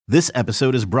This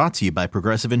episode is brought to you by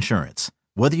Progressive Insurance.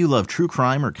 Whether you love true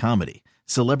crime or comedy,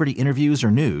 celebrity interviews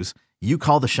or news, you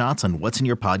call the shots on what's in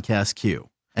your podcast queue.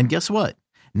 And guess what?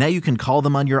 Now you can call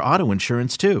them on your auto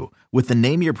insurance too with the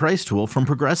Name Your Price tool from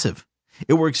Progressive.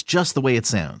 It works just the way it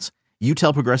sounds. You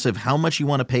tell Progressive how much you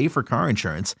want to pay for car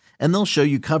insurance, and they'll show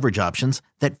you coverage options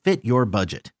that fit your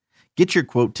budget. Get your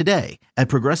quote today at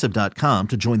Progressive.com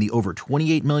to join the over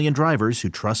 28 million drivers who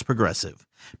trust Progressive.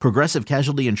 Progressive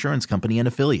Casualty Insurance Company and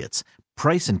Affiliates.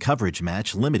 Price and coverage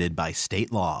match limited by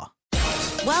state law.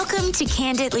 Welcome to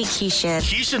Candidly Keisha.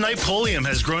 Keisha Knight Pulliam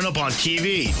has grown up on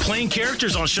TV, playing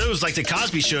characters on shows like The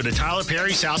Cosby Show to Tyler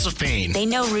Perry's House of Pain. They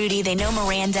know Rudy, they know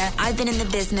Miranda. I've been in the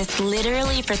business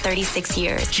literally for 36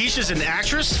 years. Keisha's an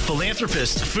actress,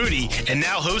 philanthropist, foodie, and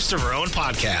now host of her own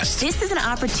podcast. This is an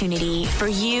opportunity for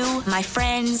you, my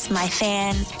friends, my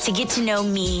fans, to get to know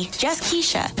me, just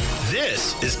Keisha.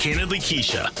 This is Candidly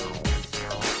Keisha.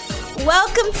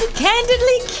 Welcome to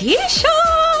Candidly Keisha.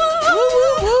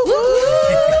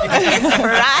 It's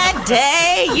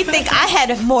Friday. You think I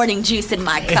had morning juice in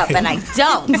my cup, and I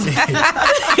don't.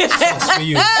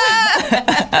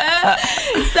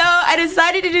 So I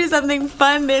decided to do something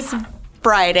fun this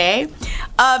Friday.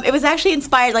 It was actually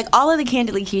inspired, like all of the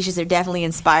Candidly Keishas are definitely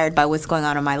inspired by what's going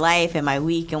on in my life and my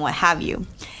week and what have you.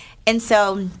 And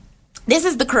so this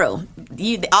is the crew.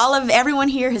 Everyone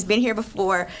here has been here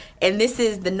before, and this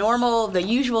is the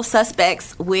usual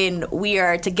suspects when we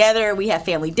are together. We have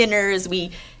family dinners.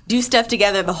 We do stuff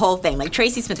together, the whole thing. Like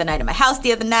Tracy spent the night at my house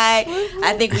the other night. Mm-hmm.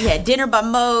 I think we had dinner by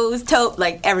Moe's, Tope,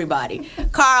 like everybody.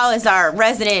 Carl is our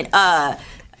resident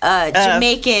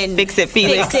Jamaican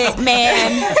Fix-It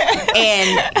man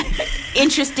and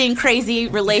interesting, crazy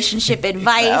relationship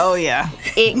advice. Oh, yeah.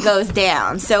 It goes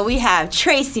down. So we have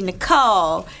Tracy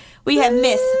Nicole. We have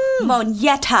Miss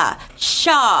Monietta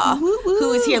Shaw, who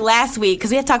was here last week, because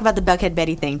we have to talk about the Buckhead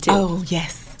Betty thing, too. Oh,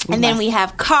 yes. And then we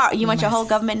have Carl. You want your whole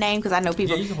government name? Because I know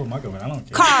people. Yeah, you can put my government. I don't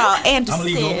care. Carl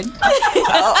Anderson.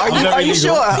 Are you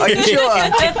sure? Are you sure? I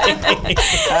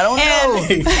don't know.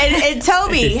 And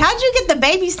Toby, how'd you get the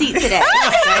baby seat today?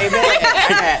 Baby,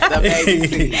 I got the baby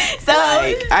seat. So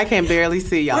I can barely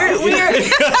see y'all. Wait.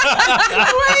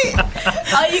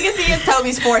 All you can see is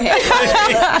Toby's forehead.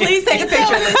 Please take a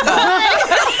picture of this.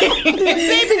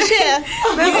 Baby chair.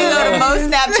 You can go to Mo's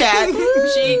Snapchat.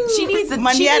 She needs a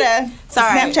Monietta.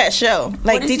 Sorry. Snapchat show.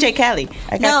 Like DJ Khaled.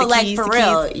 I got the keys, for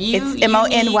real. It's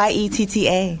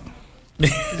Monyetta.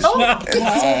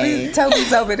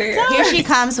 Toby's over there. Here she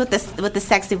comes with the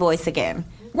sexy voice again.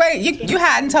 Wait, you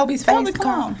hiding Toby's face? Come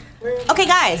on. Okay,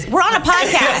 guys, we're on a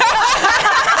podcast.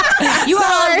 You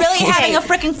are really having a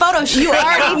freaking photo shoot. You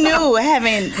already knew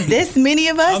having this many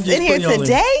of us in here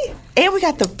today. And we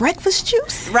got the breakfast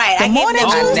juice. Right. The morning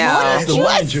juice. The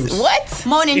morning juice. What?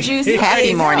 Morning juice.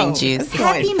 Happy morning juice.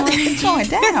 Happy morning It's going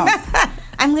down.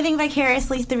 I'm living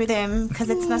vicariously through them because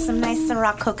it's not some nice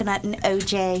Ciroc coconut and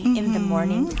OJ in the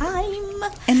morning time.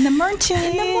 In the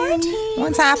morning.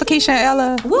 One time for Keisha and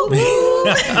Ella. Woo woo.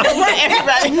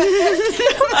 Everybody.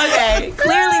 Okay.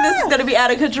 Clearly this is going to be out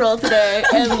of control today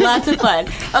and lots of fun.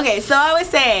 Okay, so I was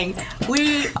saying,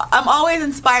 I'm always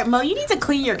inspired. Mo, you need to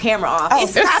clean your camera off.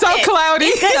 It's so cloudy.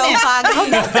 It's so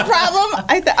foggy. That's the problem.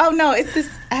 It's this.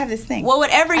 I have this thing. Well,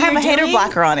 whatever you're doing. I have a hater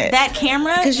blocker on it. That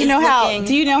camera Because you is know how? looking.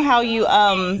 Do you know how you're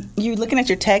looking at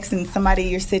your text and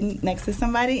you're sitting next to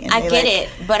somebody? And I get it,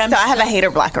 but I have a hater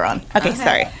blocker on. Okay,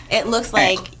 sorry. It looks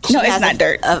like No, she it's has not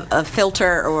dirt. A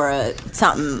filter or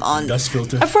something on. Dust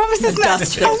filter. I promise it's not.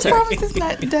 dust filter. I promise it's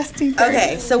not dusty.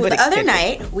 Okay, so But the it other could be.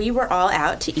 night we were all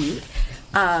out to eat.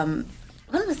 When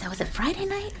was that? Was it Friday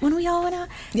night when we all went out?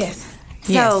 Yes.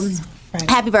 So. Yes. Right.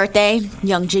 Happy birthday,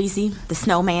 Young Jeezy, the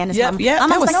snowman. Is Yep, my, yep, I'm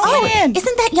that almost was like, snowman.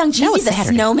 isn't that Young Jeezy the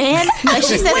snowman? Like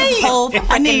she says his whole I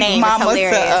freaking need name is Mama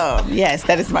hilarious. yes,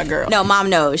 that is my girl. No, Mom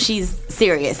knows. She's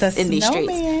serious The in these streets.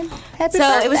 snowman. Happy So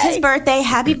birthday. it was his birthday.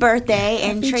 Happy birthday.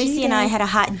 And Happy Tracy and I G-Day. had a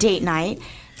hot date night.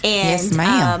 And Yes,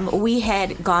 ma'am. we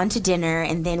had gone to dinner,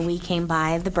 and then we came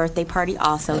by the birthday party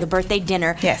also, the birthday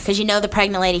dinner. Yes. Because you know the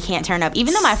pregnant lady can't turn up.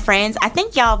 Even though my friends, I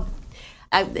think y'all...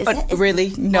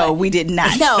 Really? No, we did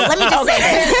not. No, let me just say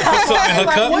this.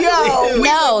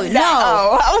 No.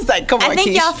 I was like, come on, I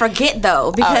think Keish. y'all forget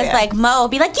though, because yeah. like Mo will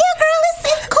be like, yeah, girl,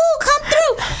 it's cool, come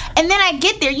through. And then I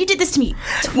get there, you did this to me.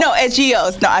 No, at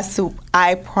Gio's. No,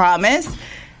 I promise.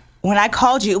 When I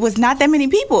called you, it was not that many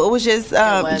people. It was just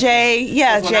Jay,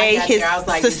 Jay, his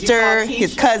sister,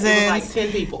 his cousins. It was like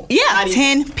 10 people. Yeah,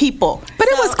 10 people. But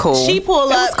it was cool. She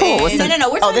pulled up. cool. and-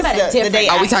 No, we're talking about a different. The day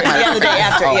we talking about the day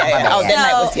after. Oh, Yeah, my yeah. bad. Oh, that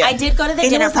night was, yeah. I did go to the And it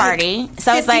dinner was like party.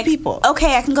 So I was 50 like, people.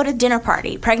 okay, I can go to the dinner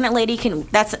party. Pregnant lady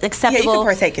that's acceptable.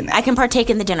 partake in that. I can partake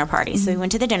in the dinner party. So we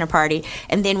went to the dinner party,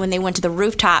 and then when they went to the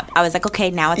rooftop, I was like, okay,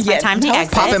 now it's my time to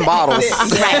exit. Popping bottles.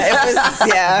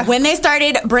 Yeah. When they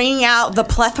started bringing out the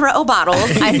plethora of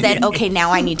bottles, I said, okay,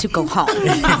 now I need to go home.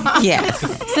 Yes.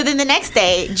 So then the next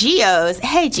day, Gio's,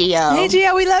 hey Gio. Hey,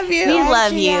 Gio, we love you. We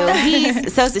love you.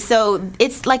 He's so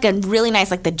it's like a really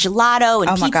nice, like the gelato and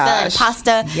Oh my pizza and gosh.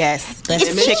 pasta. Yes. The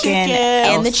It's chicken.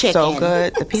 and the Oh, chicken. so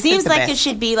good. The pizza's Seems the like it best.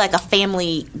 should be like a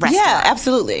family restaurant. Yeah,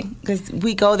 absolutely. Because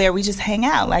we go there, we just hang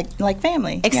out like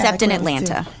family. Except yeah, in like we always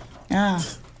Atlanta. do. Ah,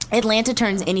 Atlanta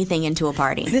turns anything into a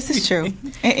party. this is true.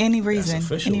 Any reason?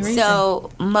 official. Any reason? So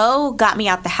Mo got me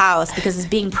out the house because of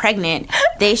being pregnant.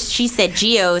 She said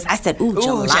Gio's. I said, ooh,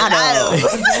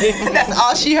 gelato. That's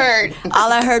all she heard.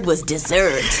 All I heard was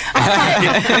dessert.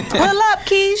 Pull up,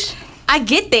 Keish. I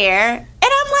get there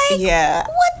and I'm like, Yeah. what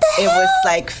the It hell? was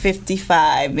like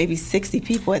 55, maybe 60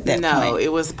 people at that No, point. it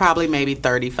was probably maybe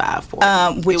 35,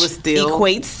 40. Which it was still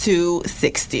equates to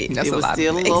 60. That's it a was lot.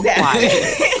 still a little Exactly.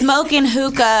 quiet. Smoking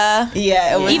hookah.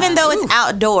 Yeah, it was. Even though it's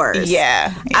outdoors.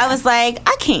 Yeah. I was like,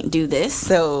 I can't do this.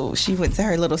 So she went to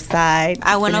her little side.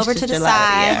 I went finished over to the gelato,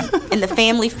 side yeah. in the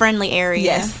family-friendly area.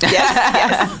 Yes,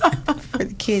 yes. For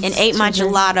the kids. And ate my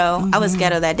children. gelato. I was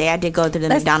ghetto that day. I did go through the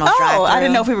That's- McDonald's drive-thru. I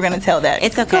didn't know if we were going to tell that.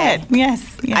 It's Go okay. ahead.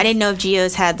 Yes, yes. I didn't know if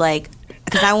Gio's had like,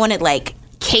 because I wanted like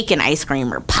cake and ice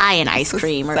cream or pie and ice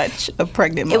cream. Or Such a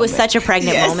pregnant moment. it was such a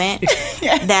pregnant Yes. moment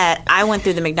Yes. that I went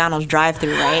through the McDonald's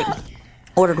drive-thru, right?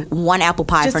 Ordered one apple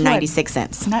pie Just for one. 96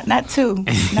 cents. Not two.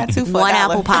 Not two for One $1.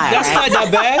 apple pie. That's right?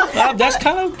 not that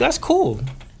bad. That's cool.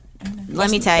 Let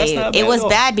me tell that's you, not it bad was at all.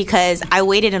 bad because I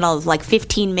waited in a like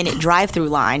 15-minute drive-through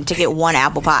line to get one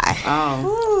apple pie.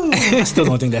 I still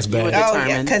don't think that's bad. Oh, yeah,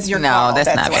 Determined. because you're No, called,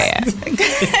 that's not why.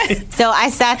 bad. So I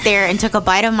sat there and took a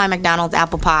bite of my McDonald's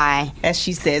apple pie As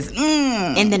she says,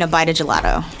 and then a bite of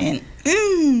gelato. and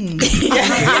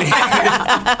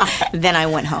Then I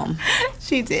went home.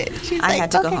 she did. She's I like,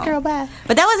 had to go okay, home. girl, bye.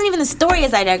 But that wasn't even the story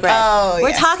as I digress. Oh, We're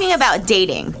yes. talking about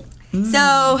dating.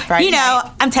 So, Friday you know,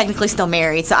 night. I'm technically still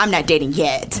married, so I'm not dating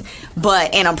yet.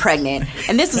 And I'm pregnant.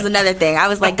 And this was another thing. I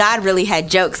was like, God really had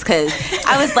jokes because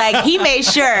I was like, he made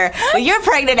sure when you're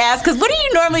pregnant ass, because what do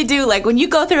you normally do? Like when you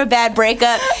go through a bad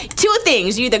breakup, two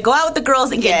things. You either go out with the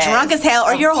girls and get Yes, drunk as hell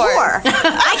or of you're a course. whore.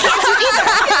 I can't do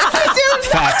either.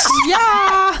 Facts.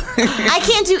 I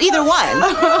can't do either one.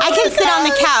 I can sit on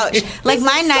the couch. Like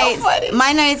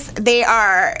my nights, they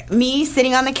are me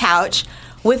sitting on the couch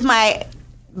with my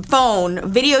phone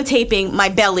videotaping my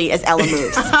belly as Ella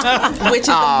moves. Which is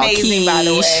amazing, by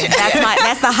the way.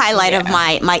 That's the highlight of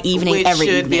my evening Which every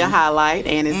should evening. be a highlight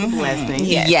and it's a blessing.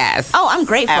 Yes. Oh, I'm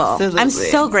grateful. Absolutely. I'm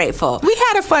so grateful. We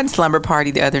had a fun slumber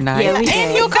party the other night. Yeah, we did.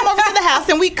 And you'll come over to the house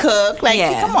and we cook. Like,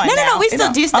 come on No, now. we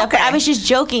still do stuff. But Okay. I was just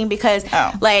joking because,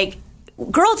 Oh. like,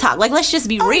 girl talk. Like, let's just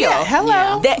be real. yeah,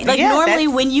 hello. That, like, Yeah, normally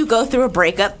that's- when you go through a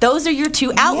breakup, those are your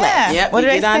two outlets. Yeah. Yep, What you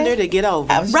did I get say? under to get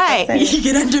over. I was just Right. gonna say. You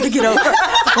get under to get over.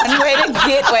 One way to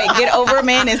get over a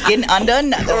man is getting under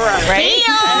another. Right?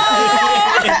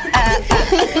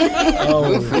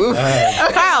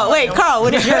 Carl,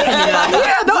 what is your opinion about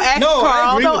that? Don't ask No, Carl.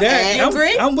 I agree Don't with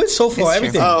that. ask. I'm with so far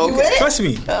everything. Oh, okay. Trust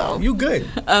me. You good.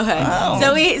 Okay.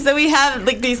 So we have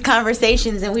like these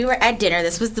conversations, and we were at dinner.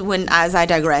 This was when, as I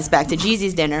digress, back to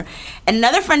Jeezy's dinner, and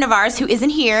another friend of ours who isn't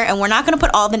here, and we're not going to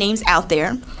put all the names out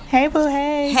there. Hey, boo,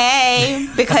 hey. Hey,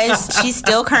 because she's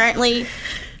still currently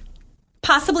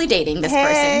possibly dating this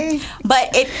Hey. person. But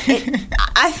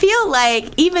I feel like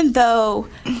even though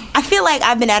I feel like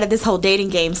I've been out of this whole dating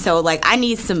game, so like I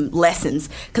need some lessons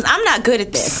because I'm not good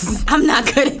at this. I'm not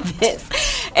good at this.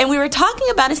 And we were talking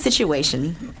about a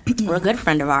situation where a good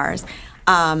friend of ours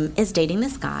is dating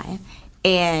this guy,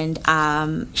 and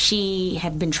she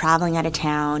had been traveling out of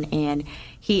town, and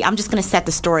I'm just going to set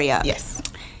the story up. Yes.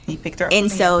 He picked her up. And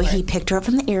from the so airport. he picked her up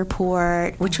from the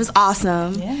airport, which was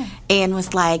awesome. Yeah. And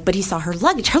was like, but he saw her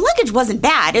luggage. Her luggage wasn't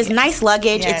bad. It was nice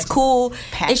luggage. Yeah, it's just cool.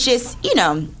 packed. It's just,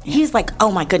 he's like,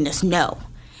 oh my goodness, no.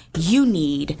 You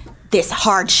need this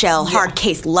hard shell, hard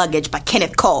case luggage by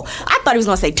Kenneth Cole. I thought he was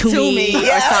going to say to me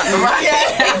or something.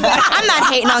 I'm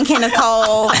not hating on Kenneth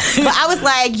Cole. But I was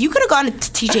like, you could have gone to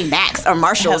TJ Maxx or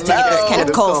Marshall's to get this Hello.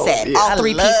 Kenneth Cole set. All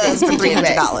three pieces for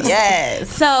 $300. Yes.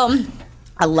 So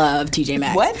I love TJ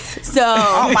Maxx. What? So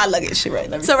Oh, my luggage. Right.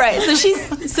 Let me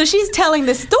So she's telling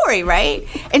this story, right?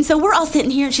 And so we're all sitting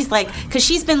here, and she's like, because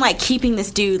she's been like keeping this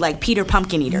dude like Peter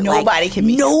Pumpkin Eater. Nobody like, can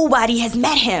meet him. Nobody has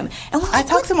met him. And we're I like,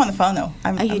 talked to him on the phone, though.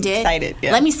 I'm oh, you did? excited.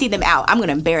 Yeah. Let me see them out. I'm going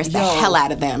to embarrass the Yo. hell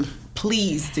out of them.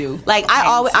 Please do. Like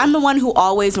I'm the one who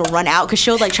always will run out because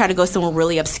she'll like try to go somewhere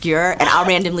really obscure and I'll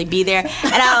randomly be there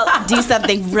and I'll do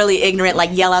something really ignorant,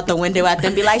 like yell out the window at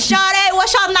them, be like, "Shawty,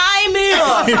 what's your name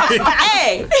here?"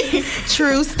 Hey,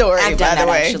 true story. I've done by the that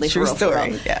way, actually. true For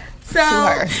story. real. Yeah. So to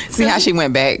her. See how she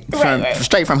went back from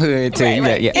straight from hood to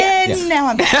And now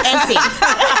I'm back. and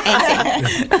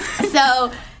see.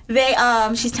 So they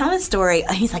she's telling the story.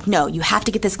 He's like, "No, you have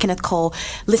to get this Kenneth Cole.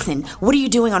 Listen, what are you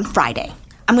doing on Friday?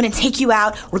 I'm gonna take you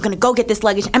out. We're gonna go get this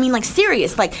luggage." I mean, like,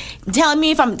 serious. Like,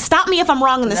 stop me if I'm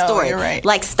wrong in the story. You're right.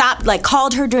 Like, stop. Like,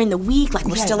 called her during the week. Like,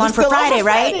 we're still on for Friday,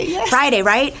 right? Yes. Friday,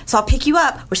 right? So I'll pick you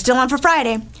up. We're still on for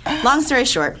Friday. Long story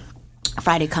short,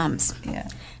 Friday comes. Yeah.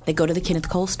 They go to the Kenneth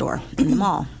Cole store in the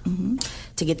mall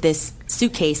to get this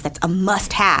suitcase that's a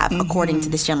must-have, according to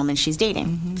this gentleman she's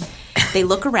dating. They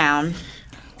look around.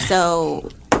 So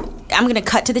I'm going to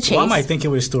cut to the chase. Well, I might think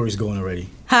where the story's going already.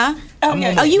 Huh? Oh,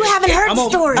 you haven't heard the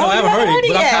story. No, I haven't heard it,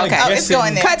 but I'm kind of guessing. It's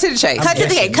going there. Cut to the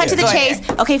chase. Cut to the chase.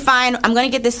 Okay, fine. I'm going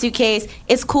to get this suitcase.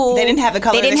 It's cool. They didn't have the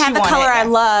color They didn't that have she the color wanted. I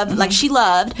loved, like she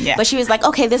loved. Yeah. But she was like,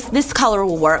 okay, this color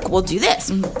will work. We'll do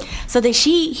this. So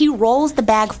he rolls the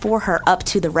bag for her up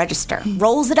to the register.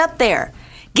 Rolls it up there.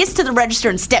 Gets to the register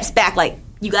and steps back like,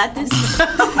 "You got this?"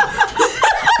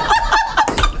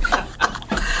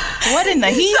 What in the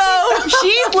heat? So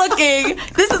she's looking.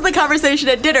 This is the conversation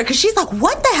at dinner because she's like,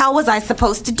 "What the hell was I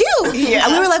supposed to do?" Yeah.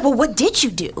 And we were like, "Well, what did you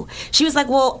do?" She was like,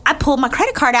 "Well, I pulled my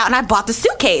credit card out and I bought the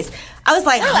suitcase." I was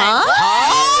like, "Huh?"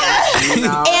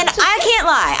 And I can't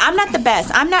lie, I'm not the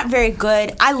best. I'm not very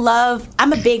good.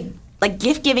 I'm a big. Like,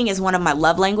 gift giving is one of my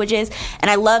love languages,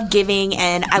 and I love giving,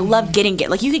 and I love getting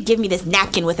it. Like, you could give me this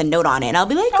napkin with a note on it, and I'll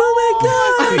be like, "Oh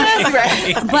my God."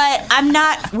 Right. But I'm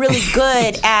not really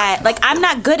good at, like, I'm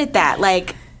not good at that.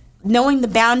 Like, knowing the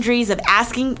boundaries of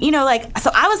asking, like, so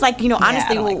I was like, honestly,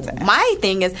 I don't like that. my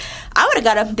thing is, I would have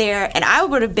got up there, and I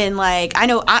would have been like,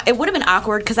 it would have been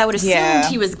awkward, because I would have assumed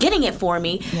he was getting it for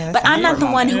me, Yeah, but that's I'm not the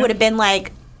one who would have been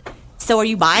like, "So are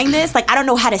you buying this?" Like, I don't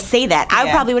know how to say that.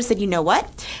 I probably would have said, "You know what?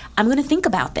 I'm going to think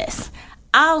about this.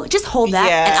 I'll just hold that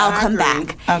and I'll come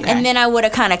back." Okay. And then I would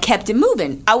have kind of kept it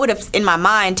moving. I would have, in my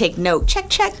mind, take note. Check.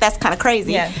 That's kind of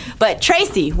crazy. Yeah. But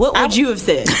Tracy, what would you have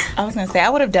said? I was going to say, I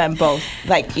would have done both.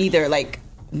 Like, either, like,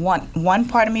 one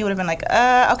part of me would have been like,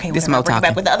 okay, This whatever, Mo bring it back.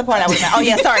 talking. But the other part, I would have been, oh,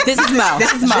 yeah, sorry. This is Mo.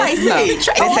 This is Mo. Tracy.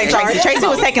 Didn't say Tracy. Tracy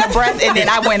was taking a breath, and then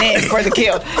I went in for the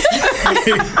kill.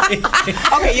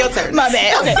 Okay, your turn. My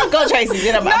bad. Okay, go Tracy.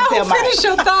 Then I'm tell mine. finish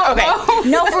your thought. Okay.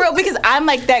 No, for real, because I'm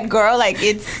like that girl. Like,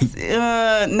 it's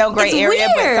no gray It's area,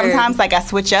 weird. but sometimes like I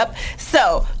switch up.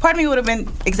 So part of me would have been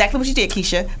exactly what you did,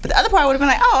 Keisha. But the other part would have been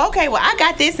like, oh, okay, well I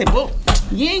got this, and boom,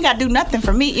 you ain't got to do nothing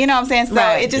for me. You know what I'm saying? So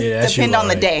Right. it just Yeah, that's depends you, on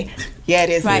the right. day. Yeah, it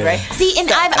is me, right? See,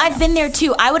 and I've been there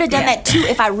too. I would have done that too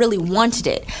if I really wanted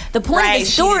it. The point Right, of the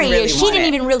she story didn't really is she want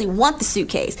didn't it. even really want the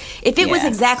suitcase. If it was Yeah.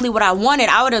 exactly what I wanted,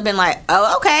 I would have been like,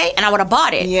 "Oh, okay," and I would have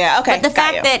bought it. Yeah, okay, But the got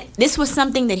fact you. that this was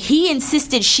something that he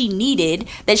insisted she needed,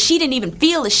 that she didn't even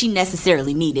feel that she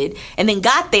necessarily needed, and then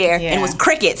got there and Yeah. was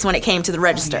crickets when it came to the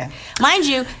register. yeah. Mind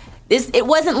you, it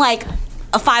wasn't like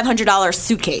a $500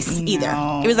 suitcase either.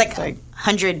 No, It was like it's like-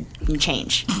 100 and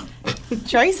change.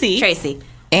 Tracy.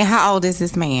 And how old is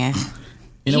this man?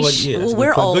 You know He what? sh- Yeah, well, that's a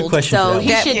we're good old, good question so for that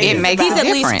he one. should- It makes he's it at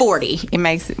least different. 40. It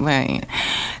makes it right.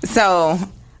 So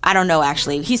I don't know,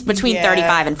 actually. He's between Yeah.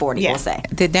 35 and 40, Yeah. we'll say.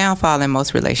 the downfall in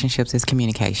most relationships is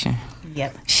communication.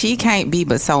 Yep. She can't be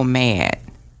but so mad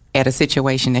at a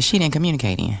situation that she didn't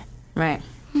communicate in. Right.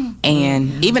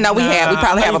 And even though we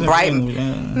probably have a bright.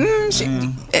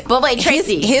 But wait,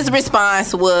 Tracy. His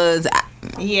response was,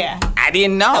 Yeah. I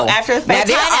didn't know. So after the now fact-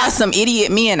 there are some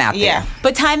idiot men out Yeah. there.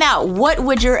 But time out. What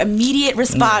would your immediate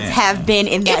response have been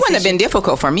in that It wouldn't have been situation?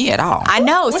 difficult for me at all. I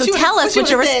know. What So you tell would've- us what what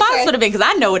you your would've said, response Trey? would have been, because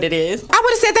I know what it is. I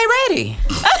would have said they ready.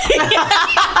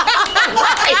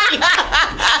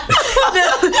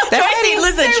 Tracy,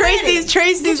 listen,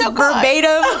 Tracy's your card.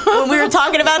 verbatim when we were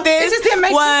talking about this It just didn't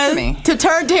make sense was to me. to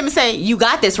turn to him and say, "You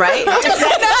got this, right?" That's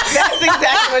exactly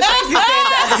what Tracy said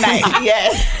the other night.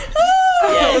 Yes.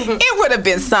 It would have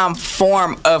been some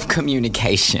form of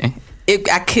communication.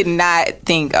 I could not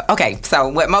think. Okay, so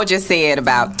what Mo just said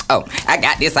about, oh, I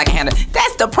got this, I can handle.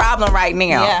 That's the problem right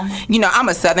now. Yeah. You know, I'm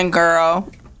a Southern girl.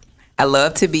 I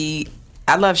love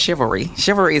chivalry.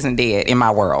 Chivalry isn't dead in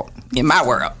my world.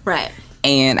 Right.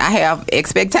 And I have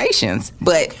expectations,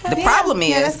 but the problem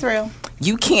Yeah, is that's real.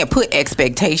 you can't put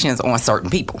expectations on certain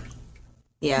people.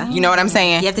 Yeah. You know what I'm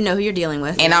saying? You have to know who you're dealing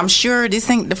with. And I'm sure this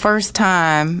ain't the first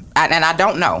time, and I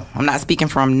don't know. I'm not speaking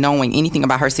from knowing anything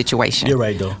about her situation. You're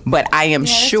right, though. But I am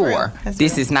that's sure real. That's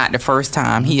this real. is not the first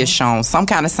time he has shown some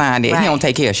kind of sign that Right. he don't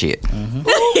take care of shit.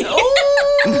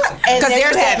 Because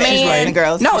there's that man. The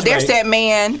girls. No, there's that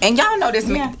man, and y'all know this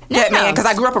man. That man, because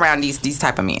I grew up around these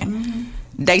type of men. Mm-hmm.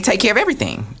 They take care of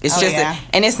everything. It's just,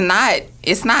 and it's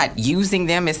not using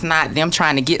them. It's not them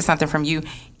trying to get something from you.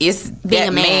 It's being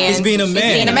a man. It's being a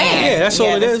man. Being a man. Yeah, that's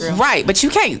all it is. Right, but you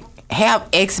can't have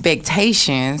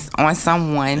expectations on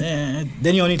someone. Then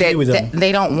you don't need to be with them.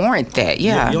 They don't warrant that.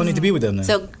 Yeah. You don't need to be with them then.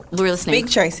 So we're listening.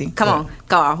 Big Tracy. Come on,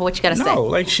 go on. What you gotta say? No,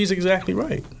 like she's exactly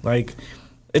right. Like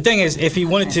the thing is, if he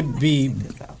wanted to do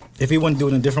it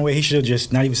in a different way, he should have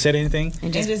just not even said anything.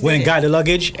 And just went and got the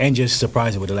luggage and just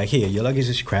surprised her with it. Like, here, your luggage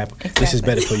is crap. Exactly. This is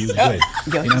better for you. Good. Yo,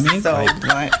 you know what I mean? So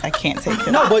like, I can't take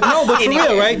it. No, but for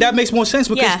real, right? That makes more sense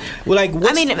because,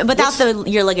 without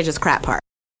your luggage is crap part.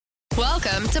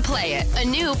 Welcome to Play It, a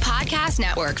new podcast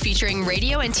network featuring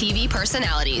radio and TV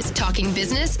personalities talking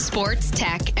business, sports,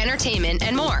 tech, entertainment,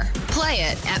 and more. Play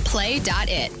it at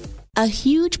play.it. A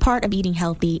huge part of eating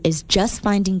healthy is just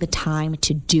finding the time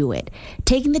to do it.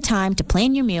 Taking the time to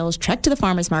plan your meals, trek to the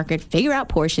farmer's market, figure out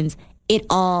portions, it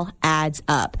all adds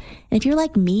up. And if you're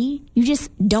like me, you just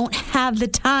don't have the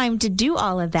time to do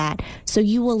all of that. So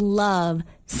you will love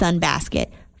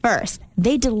Sunbasket. First,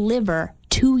 they deliver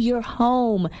to your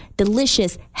home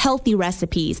delicious, healthy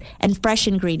recipes and fresh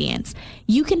ingredients.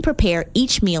 You can prepare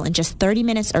each meal in just 30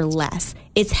 minutes or less.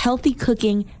 It's healthy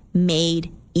cooking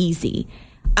made easy.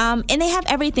 And they have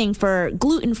everything for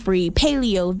gluten-free,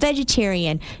 paleo,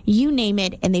 vegetarian, you name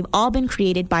it, and they've all been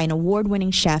created by an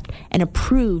award-winning chef and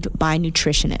approved by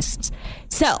nutritionists.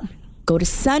 So go to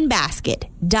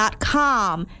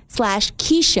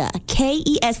sunbasket.com/Keisha,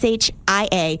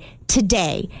 Keshia,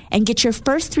 today and get your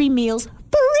first 3 meals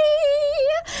free.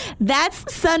 That's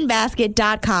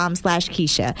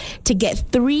sunbasket.com/Keisha to get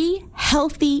 3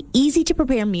 healthy,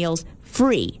 easy-to-prepare meals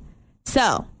free.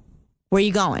 So, where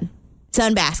you going?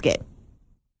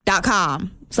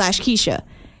 Sunbasket.com/Keisha.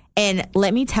 And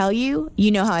let me tell you,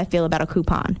 you know how I feel about a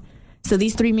coupon. So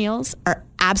these 3 meals are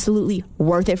absolutely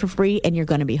worth it for free, and you're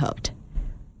going to be hooked.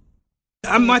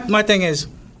 My thing is,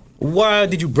 why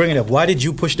did you bring it up? Why did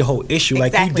you push the whole issue?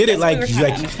 Exactly. Like you did it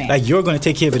like you're going to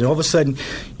take care of it, and all of a sudden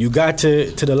you got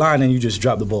to the line and you just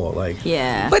dropped the ball. Like,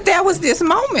 yeah. But that was this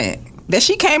moment that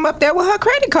she came up there with her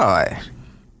credit card.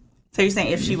 So you're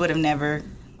saying if she would have never.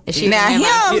 Now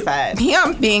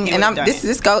him being, and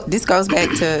this goes back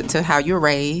to how you're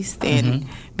raised, and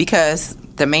because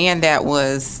the man that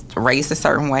was raised a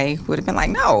certain way would have been like,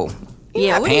 no,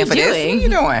 you're not paying for this. What are you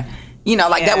doing? You know,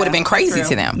 like that would have been crazy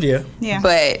to them. Yeah.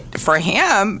 But for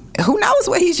him, who knows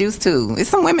what he's used to? There's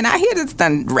some women out here that's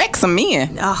done wreck some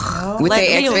men with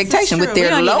their expectation, with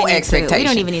their low expectation. We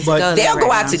don't even need to go there. They'll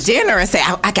go out to dinner and say,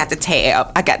 I got the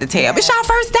tab. I got the tab. It's y'all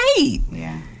first date.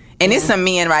 Yeah. And it's some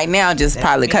men right now just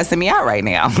probably cussing me out right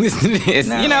now. Listen to this,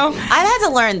 you know. I've had to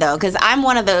learn though, because I'm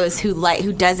one of those who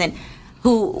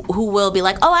will be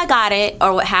like, oh, I got it,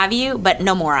 or what have you, but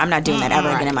no more. I'm not doing that ever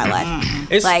again in my life.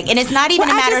 And it's not even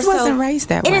a matter. I just wasn't raised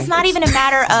that way. And it's not even a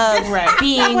matter of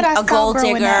being a gold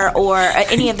digger or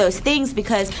any of those things,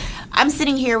 because I'm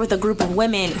sitting here with a group of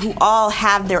women who all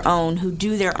have their own, who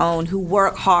do their own, who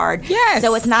work hard. Yes.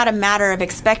 So it's not a matter of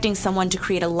expecting someone to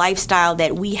create a lifestyle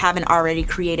that we haven't already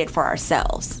created for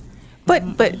ourselves.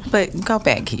 But go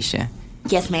back, Keisha.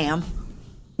 Yes, ma'am.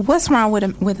 What's wrong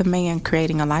with a man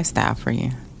creating a lifestyle for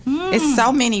you? It's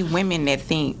so many women that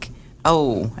think,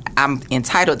 oh, I'm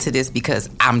entitled to this because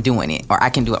I'm doing it, or I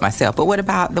can do it myself. But what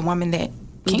about the woman that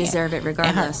you deserve it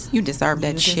regardless? You deserve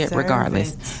that shit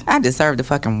regardless. I deserve the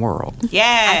fucking world.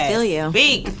 Yeah, I feel you.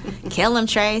 Speak. Kill him,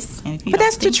 Trace. But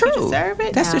that's the truth.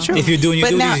 That's the truth. If you're doing your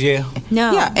duties, yeah.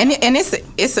 No. Yeah, and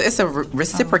it's a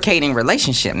reciprocating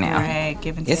relationship now. Right,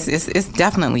 give and take. It's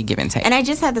definitely give and take. And I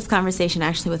just had this conversation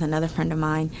actually with another friend of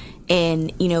mine,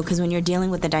 and because when you're dealing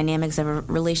with the dynamics of a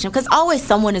relationship, because always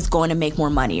someone is going to make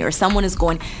more money, or someone is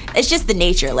going. It's just the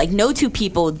nature. Like no 2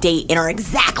 people date and are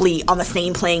exactly on the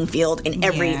same playing field in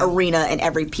every arena and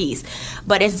every piece,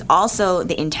 but it's also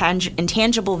the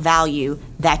intangible value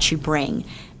that you bring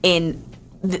in.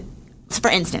 For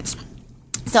instance,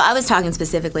 so I was talking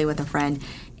specifically with a friend,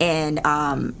 and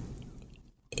him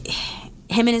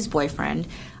and his boyfriend,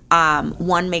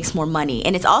 one makes more money,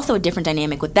 and it's also a different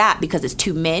dynamic with that because it's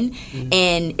 2 men,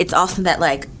 and it's also that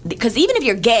because even if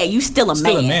you're gay, you still a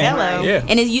man. Hello. Yeah.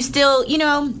 And you still,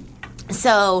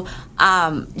 so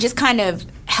just kind of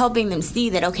helping them see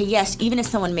that, okay, yes, even if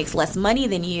someone makes less money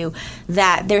than you,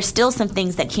 that there's still some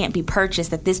things that can't be purchased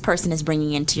that this person is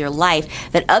bringing into your life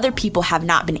that other people have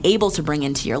not been able to bring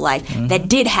into your life that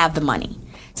did have the money.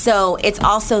 So it's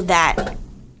also that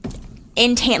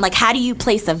like how do you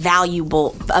place a value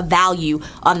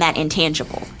on that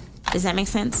intangible? Does that make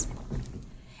sense?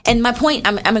 And my point,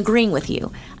 I'm agreeing with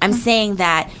you. I'm saying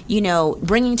that,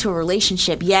 bringing to a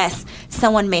relationship, yes,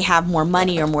 someone may have more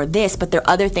money or more this, but there are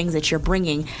other things that you're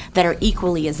bringing that are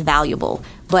equally as valuable.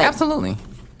 But absolutely.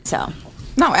 So.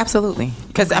 No, absolutely.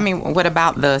 Because, what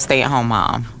about the stay-at-home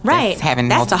mom? Right. That's having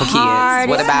that's multiple the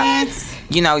hardest. kids.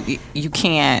 What about, you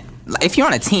can't, if you're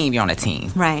on a team, you're on a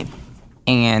team. Right.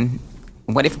 And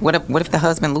what if the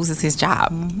husband loses his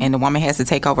job and the woman has to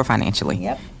take over financially?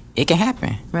 Yep. It can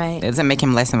happen. Right. It doesn't make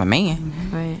him less of a man.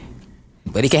 Right.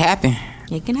 But it can happen.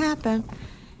 It can happen.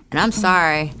 And I'm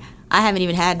sorry. I haven't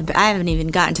even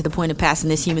gotten to the point of passing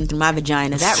this human through my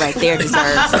vagina. That right there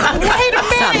deserves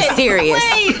something serious.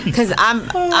 Because I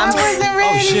wasn't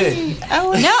ready.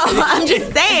 Oh shit. No, I'm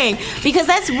just saying because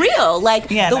that's real. Like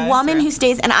the woman who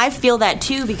stays, and I feel that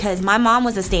too because my mom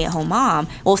was a stay-at-home mom.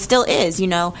 Well, still is,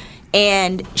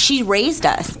 and she raised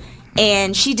us.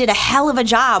 And she did a hell of a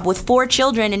job with 4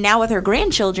 children and now with her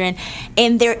grandchildren.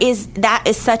 And that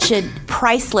is such a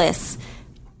priceless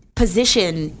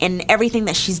position in everything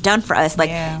that she's done for us. Like,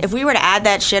 if we were to add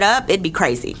that shit up, it'd be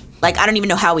crazy. Like, I don't even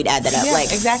know how we'd add that up. Yeah,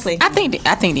 like, exactly. I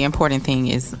think the important thing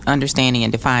is understanding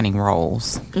and defining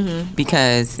roles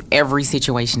because every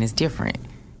situation is different.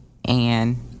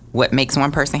 And what makes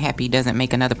one person happy doesn't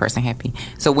make another person happy.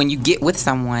 So when you get with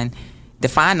someone,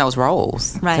 define those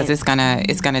roles because it's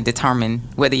gonna determine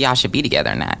whether y'all should be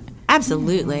together or not.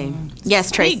 Yes,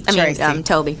 Tracy.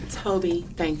 Toby. Toby,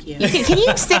 thank you. Can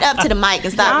you sit up to the mic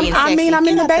and stop being sexy? I'm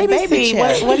in the baby seat.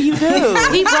 What do you do?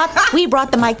 we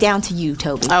brought the mic down to you,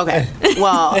 Toby. Okay.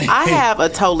 Well, I have a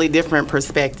totally different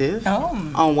perspective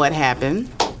on what happened.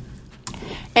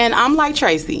 And I'm like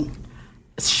Tracy.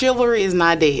 Chivalry is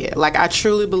not dead. Like, I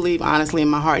truly believe, honestly, in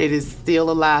my heart, it is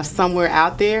still alive somewhere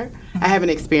out there. I haven't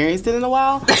experienced it in a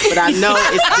while, but I know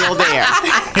it's still there.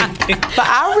 But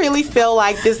I really feel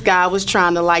like this guy was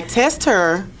trying to, test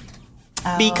her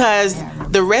because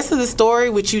the rest of the story,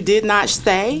 which you did not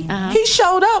say, he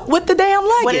showed up with the damn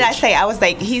luggage. What did I say? I was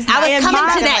like, I'm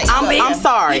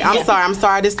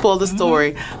sorry to spoil the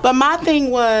story. But my thing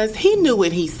was, he knew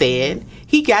what he said.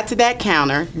 He got to that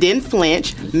counter, didn't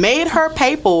flinch, made her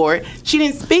pay for it. She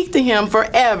didn't speak to him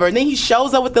forever. And then he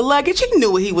shows up with the luggage. He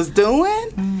knew what he was doing.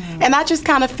 And I just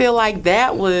kind of feel like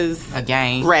that was a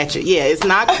game. Ratchet. Yeah, it's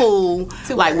not cool.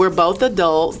 Like, we're both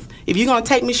adults. If you're going to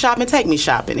take me shopping, take me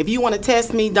shopping. If you want to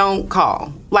test me, don't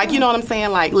call. Like, you know what I'm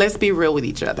saying? Like, let's be real with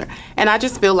each other. And I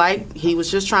just feel like he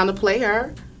was just trying to play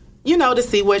her, to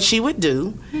see what she would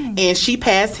do. And she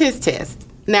passed his test.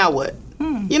 Now what?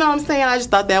 You know what I'm saying? I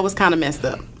just thought that was kind of messed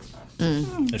up.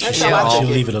 If she's smart, she'll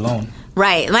leave it alone.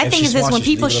 Right. My thing is this: when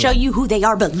people show you who they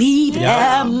are, believe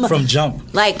them from jump.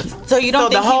 So you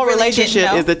don't. So the whole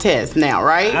relationship is a test now,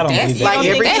 right? I don't believe that. Like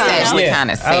every time. That's actually kind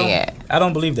of sad. I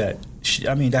don't believe that.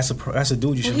 That's a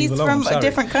dude you should leave alone. He's from a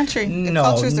different country. The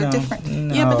cultures are different.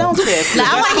 Yeah, but don't test.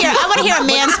 I want to hear a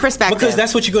man's perspective because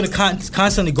that's what you're going to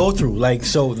constantly go through. Like,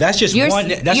 so that's just one.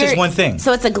 That's just one thing.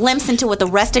 So it's a glimpse into what the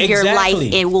rest of your life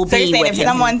it will be. So you're saying if him.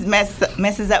 someone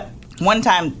messes up one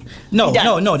time, no,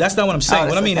 that's not what I'm saying.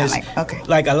 What I mean is,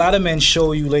 like a lot of men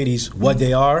show you ladies what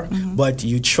they are, but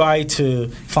you try to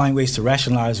find ways to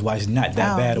rationalize why it's not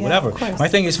that bad or whatever. My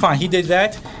thing is, fine, he did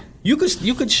that. You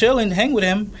could chill and hang with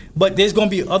him, but there's going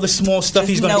to be other small stuff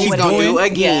he's going to keep doing.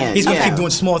 He's going to keep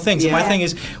doing small things. And my thing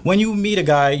is, when you meet a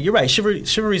guy, you're right, chivalry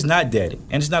is not dead.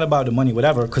 And it's not about the money,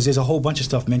 whatever, because there's a whole bunch of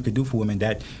stuff men could do for women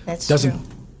that doesn't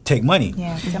take money.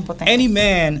 Yeah, simple things. Any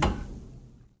man,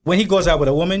 when he goes out with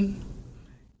a woman,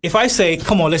 if I say,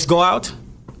 come on, let's go out,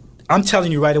 I'm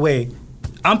telling you right away,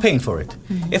 I'm paying for it.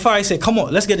 If I say, come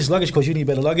on, let's get this luggage because you need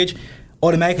better luggage,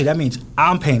 automatically that means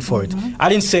I'm paying for it. I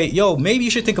didn't say, yo, maybe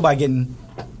you should think about getting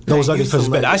those luggage because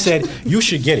it's better. I said, you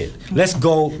should get it. Let's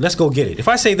go get it. If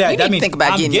I say that, that means think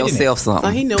about I'm getting yourself something.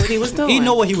 So he knew what he was doing. He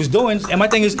knew what he was doing. And my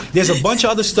thing is, there's a bunch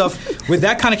of other stuff with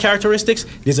that kind of characteristics.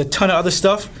 There's a ton of other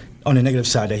stuff on the negative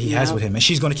side that he has with him, and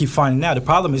she's going to keep finding out. The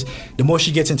problem is, the more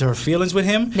she gets into her feelings with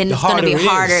him, then the it's going to be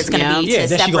harder. It's going to be to then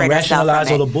she's separate going to herself rationalize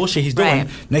from all the bullshit he's doing.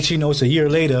 Next thing you know, it's a year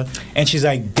later, and she's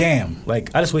like, "Damn!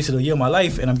 Like I just wasted a year of my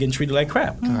life, and I'm getting treated like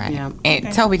crap." Right. Yeah.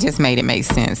 And Toby just made it make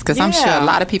sense because I'm sure a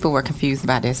lot of people were confused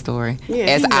about that story,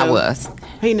 as I was.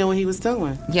 He knew what he was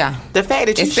doing. Yeah. The fact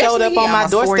that you showed up on my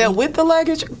doorstep with the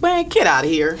luggage, man, get out of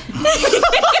here.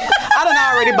 I done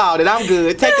already bought it. I'm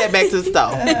good. Take that back to the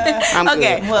store. I'm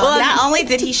good. Well, not only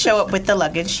did he show up with the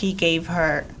luggage, he gave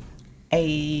her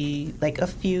a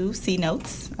few C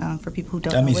notes for people who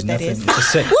don't know what that is. It's a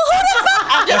set.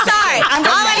 I'm just sorry. All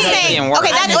I'm saying.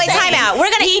 Okay, wait, time out.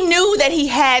 He knew that he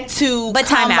had to, but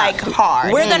time out.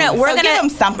 Hard. We're gonna give him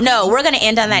something. No, we're gonna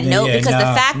end on that note because the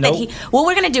fact that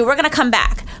we're gonna come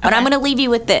back. But I'm going to leave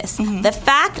you with this. Mm-hmm. The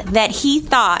fact that he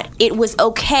thought it was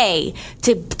okay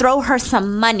to throw her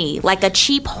some money like a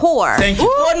cheap whore. Thank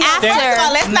you.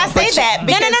 Let's not say that.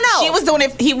 No. She was doing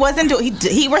it. He wasn't doing it.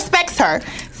 He respects her.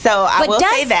 So I will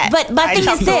say that. But thing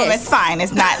is this. It's fine.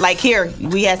 It's not like, here,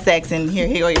 we had sex and here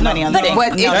go your money on the thing.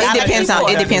 But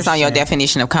it depends on your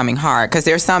definition of coming hard. Because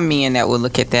there's some men that will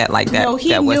look at that like that. No, he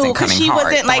that knew, wasn't coming she hard.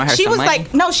 Wasn't like, she was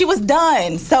like, no, she was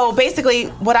done. So basically,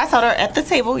 what I told her at the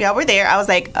table, y'all were there, I was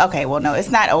like, okay, well, no, it's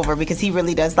not over because he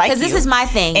really does like you. Because this is my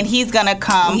thing. And he's going to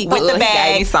come with the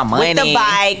bag, with the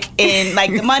bike, and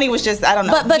like the money was just, I don't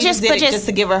know. But just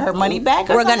to give her money back.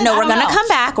 We're going to come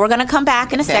back. We're going to come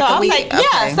back in a second. So I was like,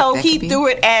 yeah. So he threw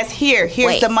it as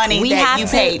here's the money that you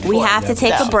paid for. We have to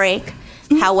take a break.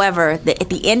 However, at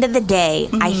the end of the day,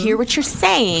 I hear what you're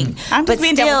saying. I'm just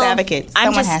being devil's advocate.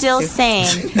 I'm just still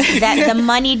saying that the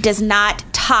money does not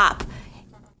top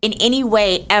in any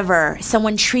way ever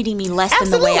someone treating me less than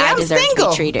the way I deserve to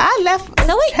be treated. I left.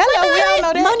 So wait, hello, we all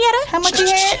know that. Monietta, how much you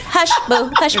had? Hush, boo,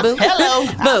 hush, boo. Hello,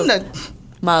 boo.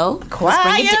 Mo,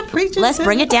 let's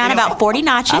bring it down about 40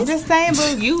 notches. I'm just saying,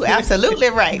 boo, you absolutely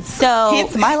right. So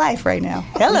it's my life right now.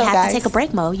 Hello, we have guys. to take a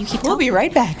break, Mo. You keep talking. We'll be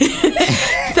right back.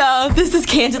 So this is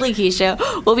Candidly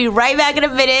Keisha. We'll be right back in a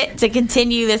minute to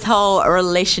continue this whole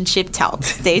relationship talk.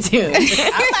 Stay tuned.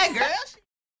 I'm like, girl.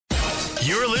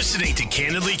 You're listening to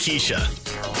Candidly Keisha.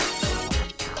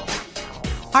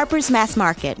 Harper's Mass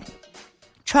Market.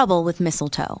 Trouble with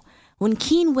mistletoe. When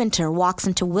Keen Winter walks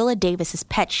into Willa Davis's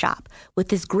pet shop with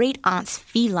his great-aunt's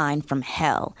feline from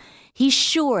hell, he's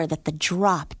sure that the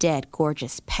drop-dead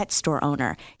gorgeous pet store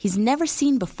owner he's never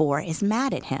seen before is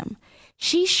mad at him.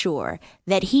 She's sure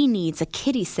that he needs a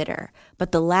kitty sitter,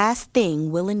 but the last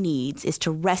thing Willa needs is to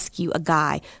rescue a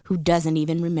guy who doesn't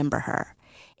even remember her.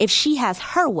 If she has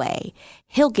her way,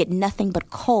 he'll get nothing but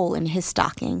coal in his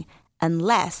stocking,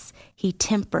 unless he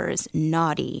tempers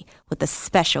naughty with a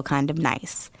special kind of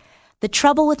nice. The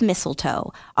Trouble with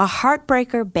Mistletoe, a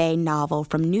Heartbreaker Bay novel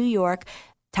from New York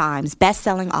Times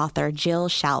bestselling author Jill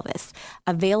Shalvis,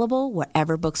 available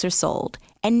wherever books are sold.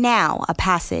 And now, a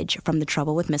passage from The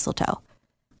Trouble with Mistletoe.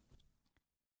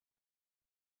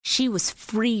 She was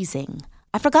freezing.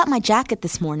 I forgot my jacket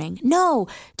this morning. No,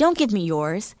 don't give me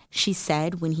yours, she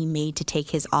said when he made to take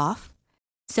his off.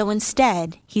 So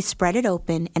instead, he spread it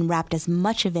open and wrapped as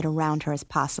much of it around her as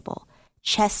possible,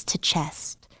 chest to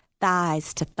chest.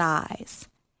 Thighs to thighs,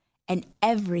 and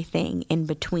everything in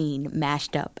between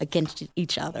mashed up against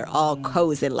each other, all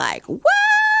cozy like, what?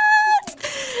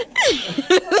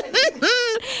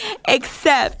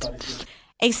 Except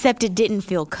it didn't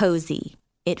feel cozy.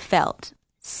 It felt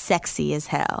sexy as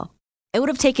hell. It would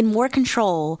have taken more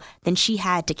control than she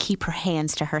had to keep her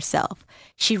hands to herself.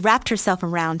 She wrapped herself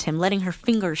around him, letting her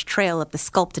fingers trail up the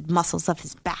sculpted muscles of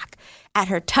his back. At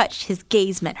her touch, his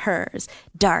gaze met hers,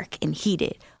 dark and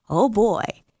heated. Oh boy,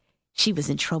 she was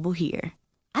in trouble here.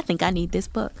 I think I need this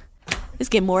book. Let's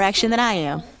get more action than I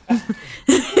am.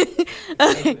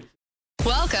 Okay.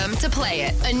 Welcome to Play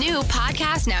It, a new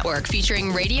podcast network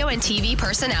featuring radio and TV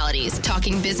personalities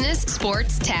talking business,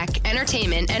 sports, tech,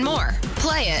 entertainment, and more.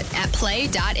 Play it at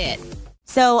play.it.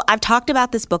 So I've talked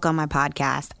about this book on my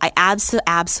podcast. I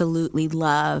absolutely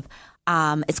love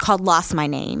it's called Lost My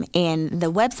Name, and the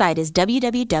website is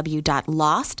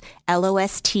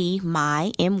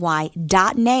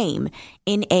www.lostmyname.name,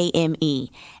 N-A-M-E.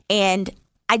 And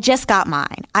I just got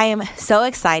mine. I am so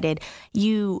excited.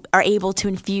 You are able to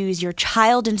infuse your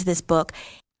child into this book.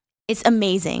 It's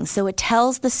amazing. So it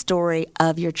tells the story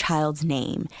of your child's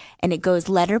name, and it goes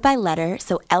letter by letter.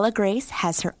 So Ella Grace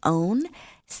has her own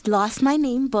Lost My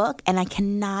Name book, and I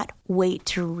cannot wait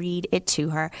to read it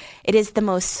to her. It is the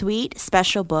most sweet,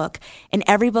 special book, and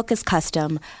every book is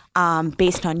custom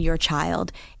based on your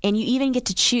child. And you even get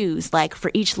to choose, like,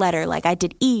 for each letter. Like, I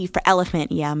did E for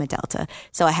elephant. Yeah, I'm a Delta,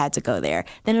 so I had to go there.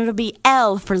 Then it'll be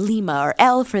L for Lima or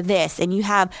L for this, and you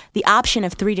have the option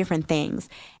of 3 different things.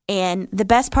 And the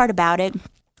best part about it,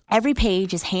 every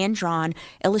page is hand-drawn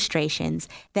illustrations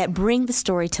that bring the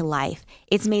story to life.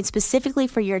 It's made specifically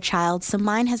for your child, so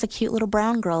mine has a cute little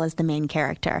brown girl as the main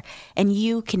character, and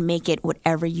you can make it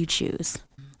whatever you choose.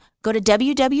 Go to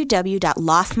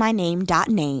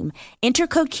www.lostmyname.name, enter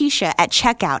code Keisha at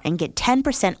checkout, and get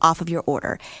 10% off of your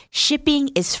order. Shipping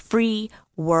is free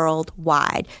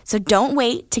worldwide, so don't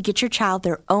wait to get your child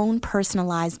their own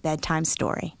personalized bedtime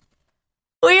story.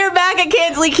 We are back at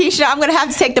Candidly Keisha. I'm going to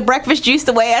have to take the breakfast juice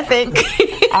away, I think.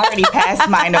 I already passed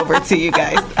mine over to you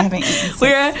guys. I mean,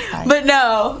 but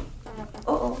no.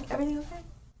 everything okay?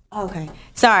 Okay.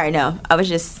 Sorry, no. I was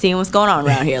just seeing what's going on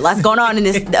around here. Lots going on in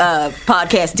this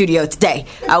podcast studio today.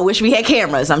 I wish we had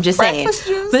cameras. I'm just saying.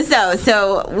 But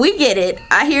so we get it.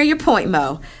 I hear your point,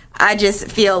 Mo. I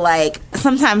just feel like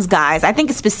sometimes guys, I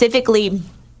think specifically,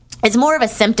 it's more of a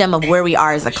symptom of where we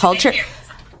are as a culture.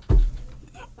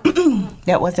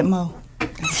 That wasn't Mo.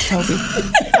 That was Toby.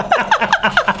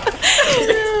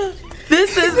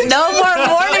 This is no more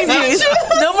morning juice.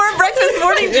 No more breakfast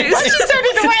morning juice. She turned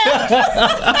it around.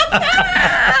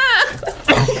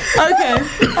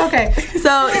 Okay.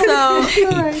 So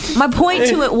my point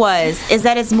to it is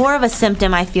that it's more of a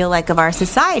symptom, I feel like, of our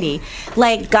society.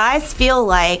 Like, guys I feel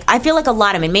like a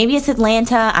lot of men, maybe it's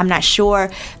Atlanta, I'm not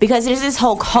sure, because there's this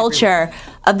whole culture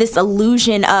of this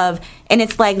illusion of, and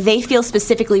it's like they feel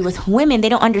specifically with women, they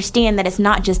don't understand that it's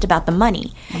not just about the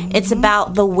money. Mm-hmm. It's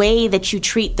about the way that you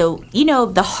treat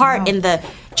the heart and the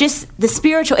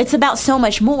spiritual. It's about so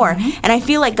much more. Mm-hmm. And I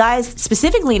feel like guys,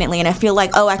 specifically in Atlanta, feel like,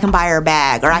 oh, I can buy her a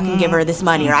bag, or I can give her this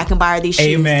money, or I can buy her these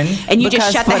shoes. Amen. And you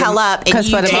just shut the hell up and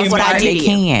you take what I do to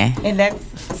you. And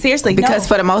that's seriously because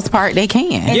for the most part they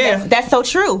can. And that's so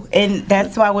true. And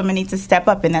that's why women need to step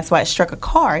up, and that's why it struck a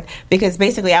chord, because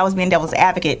basically I was being devil's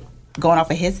advocate going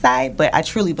off of his side, but I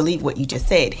truly believe what you just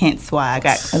said, hence why I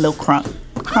got a little crunk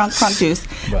juice.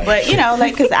 Right. But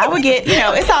because I would get,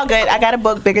 it's all good. I got a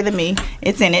book bigger than me.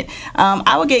 It's in it.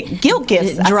 I would get guilt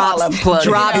gifts. Drops plug.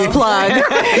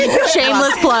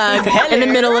 Shameless plug in the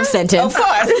middle of sentence. Of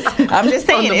course. I'm just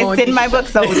saying, it's in my book,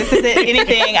 so this isn't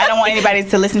anything. I don't want anybody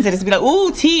to listen to this and be like,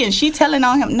 ooh, T, and she telling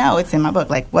on him. No, it's in my book,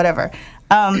 like whatever.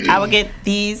 I would get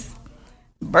these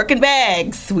Birkin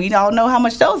bags. We all know how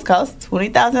much those cost.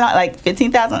 $20,000, like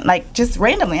 $15,000, like just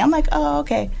randomly. I'm like, oh,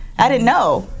 okay. I didn't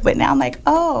know, but now I'm like,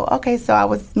 oh, okay. So I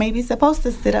was maybe supposed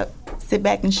to sit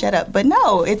back and shut up. But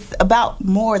no, it's about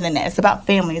more than that. It's about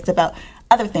family. It's about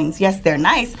other things. Yes, they're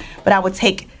nice, but I would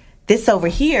take this over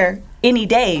here any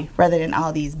day rather than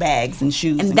all these bags and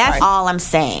shoes. And that's all I'm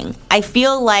saying. I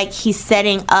feel like he's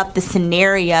setting up the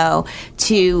scenario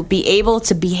to be able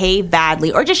to behave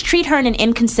badly or just treat her in an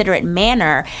inconsiderate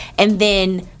manner and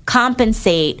then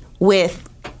compensate with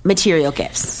material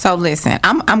gifts. So listen,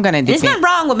 I'm going to defend. There's nothing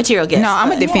wrong with material gifts. No, I'm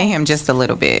going to defend him just a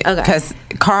little bit. Okay. Because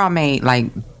Carl made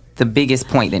the biggest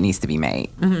point that needs to be made.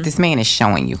 Mm-hmm. This man is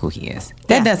showing you who he is.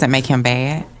 That doesn't make him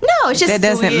bad. No, it's just that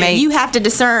doesn't make you have to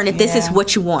discern if this is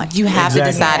what you want. You have to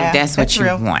decide if that's what you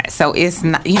want. So it's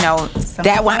not,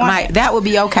 that would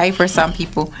be okay for some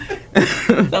people.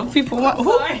 Some people want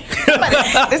who?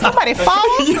 Did somebody fall?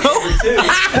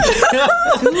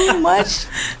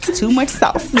 Too much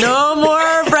sauce. No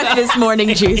more breakfast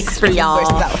morning juice for y'all.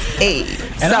 Hey.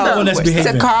 So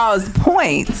to Carl's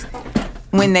point,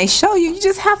 when they show you, you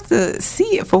just have to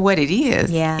see it for what it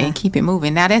is and keep it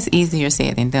moving. Now, that's easier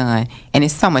said than done. And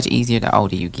it's so much easier the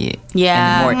older you get.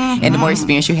 Yeah. And the more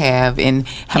experience you have, and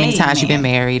how many times you've been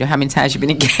married or how many times you've been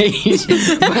engaged.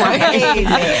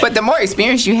 But the more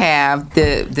experience you have,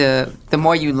 the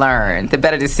more you learn, the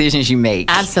better decisions you make.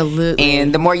 Absolutely.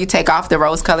 And the more you take off the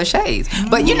rose-colored shades.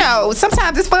 But,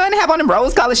 sometimes it's fun to have on them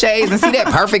rose-colored shades and see that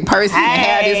perfect person and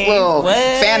have this little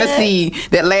fantasy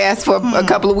that lasts for a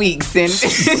couple of weeks. And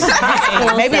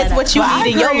maybe it's what you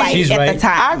need in your life at the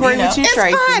time. I agree with you,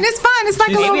 Tracy. It's fun. It's like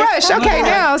a little rush. Okay,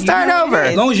 now start over.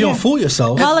 As long as you don't fool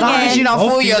yourself. As long as you don't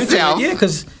fool yourself. Yeah,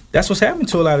 because that's what's happening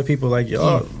to a lot of people.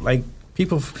 Like,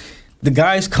 people, the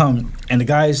guys come and the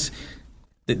guys.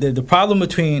 The problem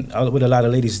with a lot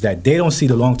of ladies is that they don't see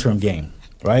the long-term game,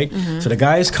 right? Mm-hmm. So the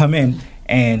guys come in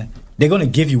and they're going to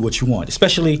give you what you want,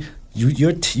 especially when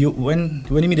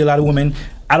you meet a lot of women.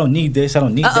 I don't need this. I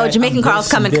don't need that. Oh, Jamaican Carl's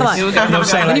coming. Come on. You know what I'm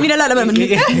saying? When you meet a lot of women.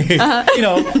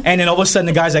 And then all of a sudden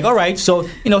the guy's like, all right. So,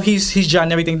 he's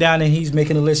jotting everything down and he's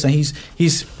making a list and he's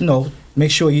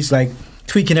make sure he's like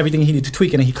tweaking everything he needs to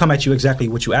tweak and he come at you exactly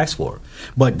what you asked for.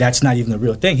 But that's not even the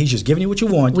real thing. He's just giving you what you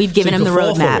want. We've given him the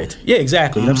roadmap. Yeah,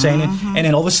 exactly. You know what I'm saying? And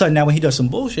then all of a sudden now when he does some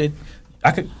bullshit,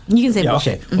 you can say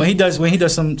bullshit. Okay. Mm-hmm. When he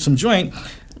does some joint,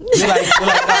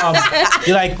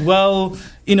 you're like, well,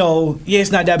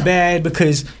 it's not that bad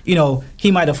because,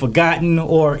 he might have forgotten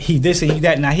or he this and he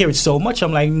that. And I hear it so much.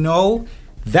 I'm like, no,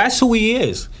 that's who he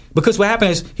is. Because what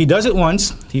happens is he does it once,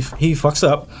 he fucks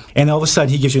up, and all of a sudden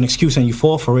he gives you an excuse and you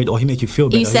fall for it or he make you feel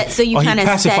better. He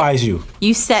pacifies you.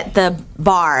 You set the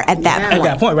bar at that point. At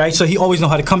that point, right? So he always know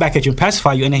how to come back at you and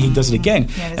pacify you, and then he does it again.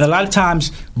 And a lot of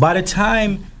times, by the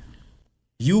time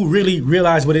you really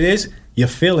realize what it is, your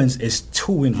feelings is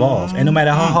too involved. And no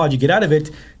matter how hard you get out of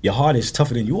it, your heart is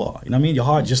tougher than you are. You know what I mean? Your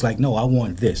heart just like, no, I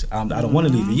want this. I don't want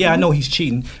to leave it. Yeah, I know he's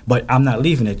cheating, but I'm not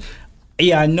leaving it.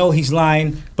 I know he's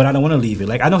lying, but I don't want to leave it.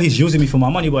 Like, I know he's using me for my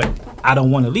money, but I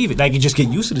don't want to leave it. Like, you just get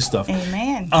used to the stuff.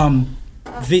 Amen.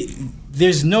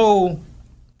 There's no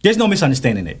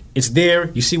misunderstanding it. It's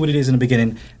there. You see what it is in the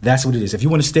beginning. That's what it is. If you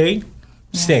want to stay,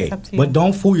 stay. But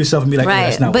don't fool yourself and be like, right.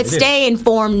 that's not but what it stay is.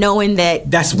 Informed, knowing that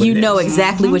that's what you know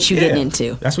exactly what you're getting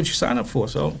into. That's what you sign up for.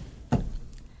 So.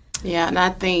 Yeah, and I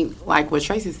think, like what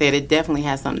Tracy said, it definitely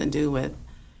has something to do with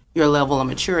your level of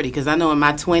maturity. Because I know in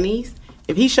my 20s,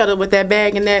 if he showed up with that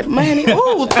bag and that money,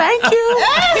 ooh, thank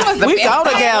you. We go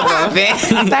together.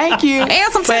 Thank you.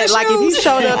 And some but like if he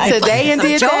showed up today and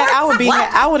did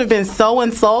that, I would have been so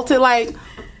insulted. Like,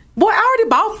 boy, I already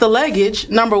bought the luggage.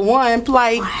 Number one,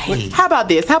 like, how about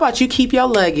this? How about you keep your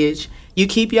luggage? You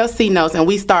keep your C notes and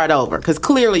we start over. Because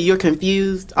clearly you're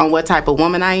confused on what type of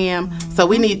woman I am. Mm-hmm. So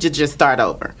we need to just start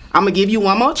over. I'm going to give you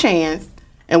one more chance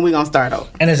and we're going to start over.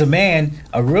 And as a man,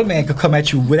 a real man could come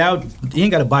at you without, he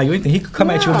ain't got to buy you anything. He could come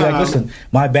at you and be like, listen,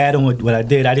 my bad on what I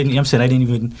did. I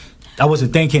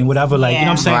wasn't thinking, whatever. Like, you know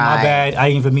what I'm saying? Right. My bad. I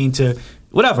didn't even mean to,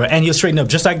 whatever. And he'll straighten up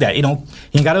just like that. You know,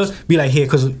 he ain't got to be like, here,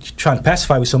 because trying to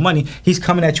pacify with some money. He's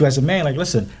coming at you as a man like,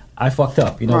 listen, I fucked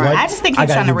up. You know what? I just think he's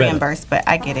trying to reimburse, but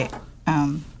I get it.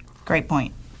 Great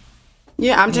point.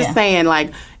 Yeah, I'm just saying,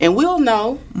 like, and we'll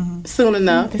know soon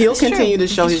enough. He'll continue to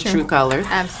show his true colors.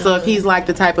 Absolutely. So if he's like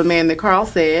the type of man that Carl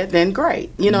said, then great.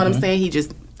 You know what I'm saying? He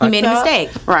just made a mistake.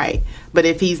 Right. But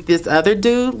if he's this other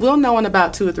dude, we'll know in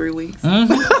about 2 or 3 weeks.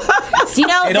 You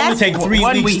know, it only takes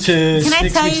 3 weeks to 6 weeks. Can I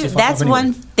tell you, that's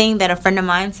one thing that a friend of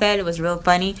mine said. It was real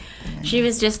funny. She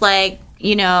was just like,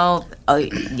 you know, oh,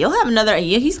 you'll have another,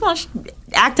 he's going to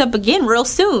act up again real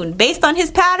soon. Based on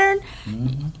his pattern,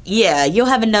 yeah, you'll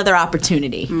have another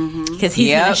opportunity. Because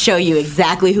he's going to show you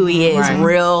exactly who he is. Right.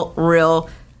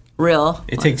 Real.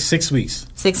 It takes 6 weeks.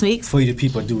 6 weeks? For you to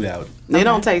people do that. They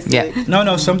don't take 6. Yeah.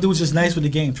 No, some dudes is nice with the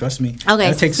game, trust me. Okay,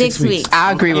 it takes 6 weeks.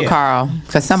 I agree with Carl,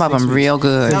 because some of them real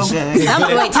good. So good.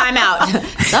 Wait, time out.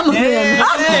 Some of them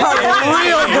are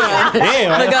real good.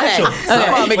 Yeah, but go ahead.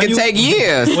 Some of them can take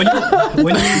years.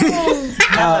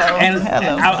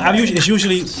 It's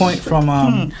usually point from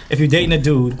if you're dating a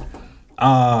dude,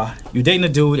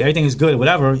 everything is good,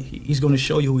 whatever, he's going to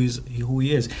show you who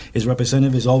he is. His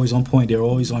representative is always on point, they're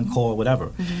always on call,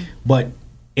 whatever. But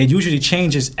it usually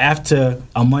changes after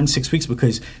a month, 6 weeks,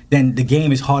 because then the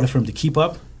game is harder for him to keep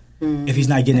up if he's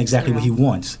not getting exactly what he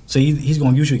wants. So he's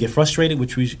going to usually get frustrated,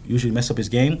 which usually mess up his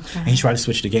game, and he try to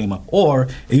switch the game up. Or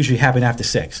it usually happen after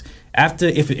sex.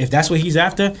 If that's what he's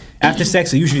after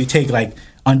sex, it usually take like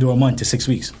under a month to 6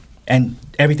 weeks. And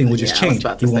everything will just change.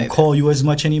 He won't call you as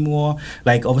much anymore.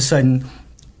 Like, all of a sudden,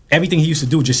 everything he used to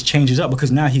do just changes up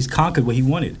because now he's conquered what he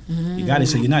wanted. You got it,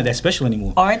 so you're not that special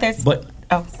anymore. But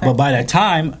by that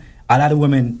time, a lot of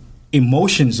women,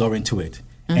 emotions are into it.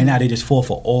 And now they just fall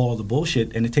for all the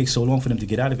bullshit, and it takes so long for them to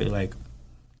get out of it. Like,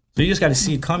 so you just got to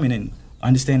see it coming and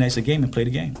understand that it's a game and play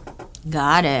the game.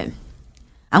 Got it.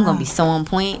 I'm going to be so on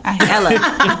point. Ella,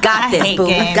 you got this, boo.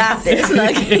 You got this.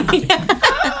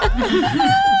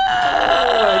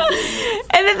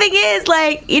 And the thing is,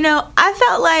 like, you know, I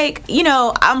felt like, you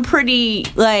know, I'm pretty,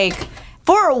 like,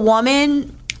 for a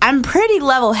woman, I'm pretty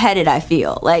level-headed, I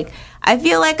feel. Like, I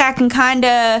feel like I can kind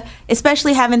of,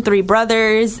 especially having 3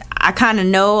 brothers, I kind of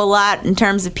know a lot in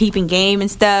terms of peeping game and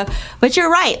stuff. But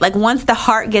you're right. Like, once the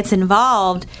heart gets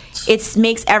involved, it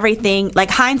makes everything,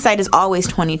 like, hindsight is always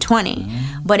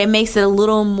 20/20. But it makes it a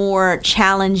little more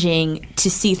challenging to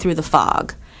see through the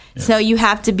fog. Yeah. So you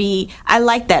have to be, I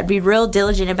like that, be real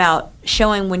diligent about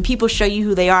showing when people show you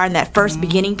who they are in that first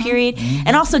beginning period,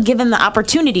 and also give them the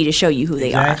opportunity to show you who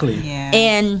they are. Exactly. Yeah.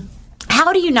 And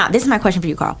how do you not, this is my question for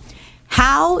you, Carl.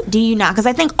 How do you not, because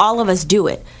I think all of us do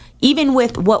it, even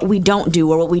with what we don't do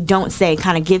or what we don't say,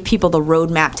 kind of give people the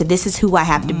roadmap to this is who I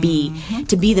have to be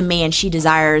the man she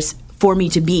desires for me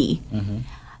to be.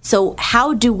 So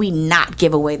how do we not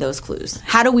give away those clues?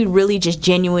 How do we really just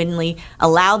genuinely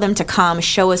allow them to come,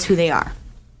 show us who they are?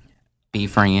 Be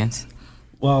friends.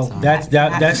 Well, so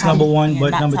that's number one.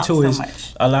 But number two is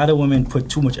a lot of women put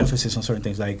too much emphasis on certain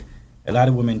things. Like, a lot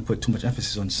of women put too much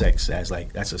emphasis on sex as,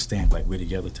 like, that's a stamp, like, we're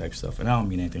together type stuff. And I don't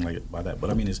mean anything like by that. But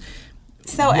I mean is.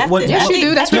 So yes, you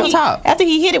do. That's real talk. After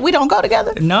he hit it, we don't go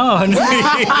together. No.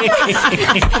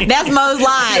 That's Mo's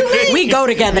line. We go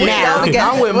together now.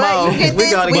 I'm with Mo.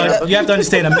 We go together. But you have to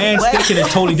understand, a man's thinking is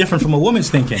totally different from a woman's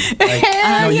thinking. Like,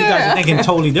 you guys are thinking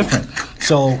totally different.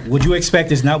 So what you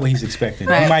expect is not what he's expecting.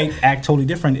 Right. He might act totally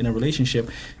different in a relationship,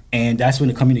 and that's when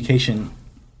the communication.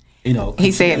 You know,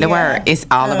 he said the word. It's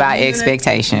all about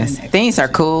expectations. Things are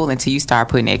cool until you start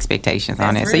putting expectations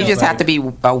on it. So you just have to be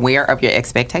aware of your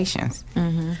expectations.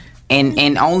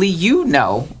 And only you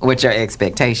know what your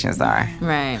expectations are.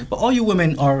 Right. But all you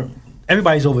women are,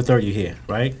 everybody's over 30 here,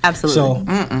 right? Absolutely.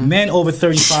 So men over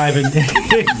 35 and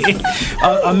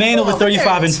a man over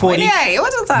 35 and 40,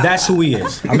 that's who he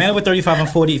is. A man over 35 and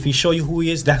 40, if he show you who he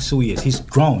is, that's who he is. He's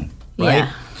grown, right?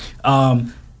 Yeah.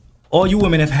 All you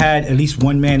women have had at least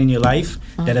one man in your life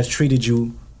that has treated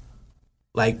you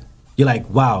like, you're like,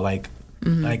 wow, like wow.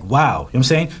 You know what I'm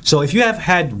saying? So if you have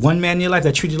had one man in your life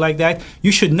that treated you like that,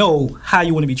 you should know how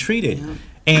you want to be treated. Yeah.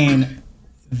 And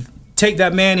take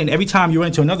that man, and every time you run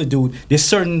into another dude, there's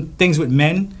certain things with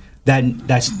men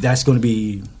that's going to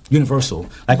be universal.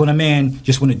 Like when a man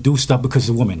just want to do stuff because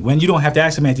of a woman. When you don't have to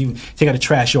ask a man to even take out the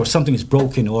trash, or something is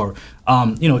broken, or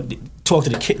talk to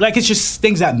the kid. Like, it's just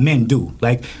things that men do.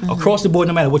 Like across the board,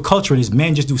 no matter what culture it is,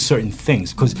 men just do certain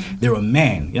things because they're a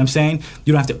man. You know what I'm saying?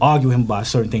 You don't have to argue with him about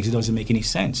certain things. It doesn't make any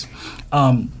sense.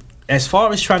 As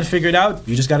far as trying to figure it out,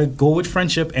 you just got to go with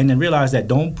friendship, and then realize that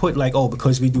don't put like, oh,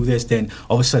 because we do this, then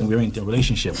all of a sudden we're into a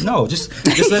relationship. No, just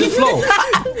let it flow.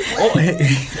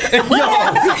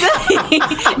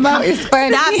 Mo is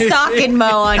funny. Stop stalking Mo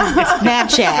on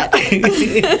Snapchat.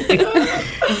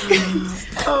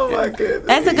 Oh my goodness.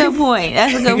 That's a good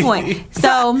point.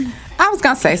 So I was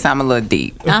gonna say something a little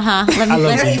deep. Come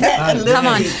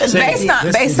on.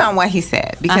 Based on what he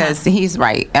said, because he's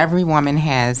right. Every woman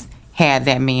has had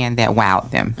that man that wowed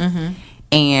them.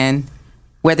 And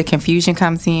where the confusion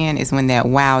comes in is when that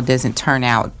wow doesn't turn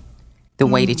out the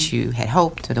way that you had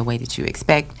hoped, or the way that you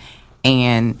expect,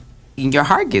 and your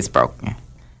heart gets broken.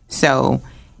 So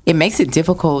it makes it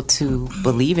difficult to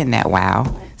believe in that wow.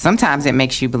 Sometimes it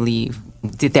makes you believe,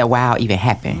 did that wow even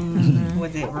happen?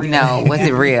 Was it real? No, was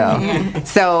it real?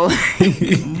 So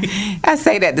I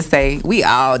say that to say we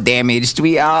all damaged.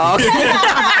 We all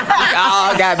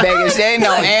got baggage. There ain't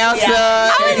no answer.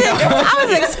 I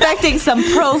was expecting some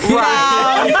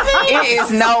profound. It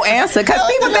is no answer because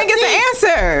people think it's an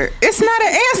answer. It's not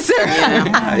an answer.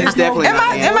 It's definitely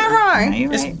not an answer. Am I wrong?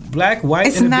 It's black, white,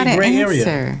 It's and not a big an gray answer.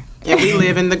 area. And we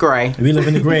live in the gray. We live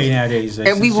in the gray nowadays.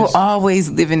 And we will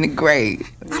always live in the gray.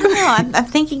 I don't know. I'm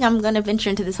thinking I'm going to venture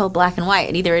into this whole black and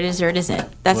white. Either it is or it isn't.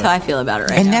 That's how I feel about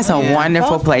it right now. And that's a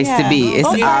wonderful place to be.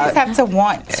 It's you always have to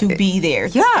want to be there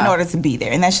in order to be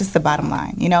there. And that's just the bottom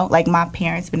line. You know, like my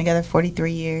parents been together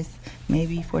 43 years.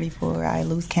 Maybe 44, I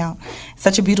lose count.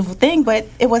 Such a beautiful thing, but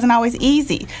it wasn't always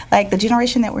easy. Like the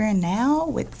generation that we're in now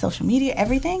with social media,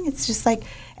 everything, it's just like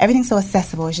everything's so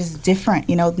accessible. It's just different,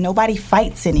 you know. Nobody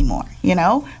fights anymore, you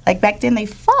know. Like back then they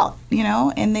fought, you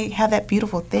know, and they have that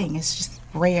beautiful thing. It's just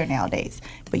rare nowadays.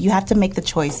 But you have to make the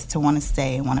choice to want to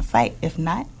stay and want to fight. If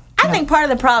not, I think part of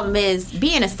the problem is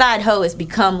being a side hoe has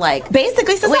become like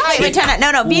basically society. Wait, time out.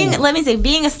 No.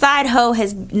 Being a side hoe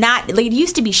has not. Like, it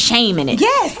used to be shame in it.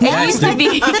 Yes, it used to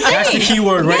be. That's the key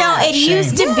word right now. It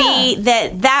used to be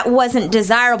that wasn't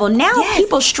desirable. Now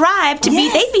people strive to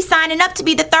be. They'd be signing up to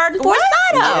be the third and fourth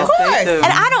side hoe. Of course. And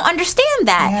I don't understand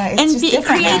that. Yeah, and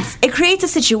it creates a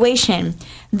situation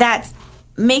that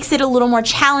makes it a little more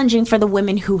challenging for the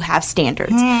women who have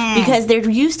standards because they're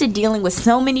used to dealing with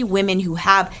so many women who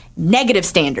have negative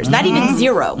standards, not even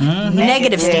zero,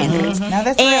 negative standards. No,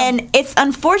 that's and real. it's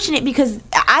unfortunate because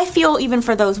I feel even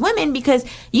for those women because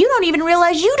you don't even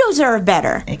realize you deserve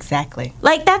better. Exactly.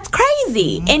 Like, that's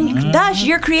crazy. And thus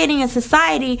you're creating a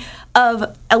society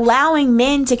of allowing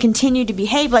men to continue to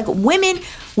behave like women.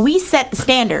 We set the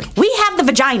standard. We have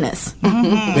the vaginas.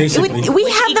 Basically. We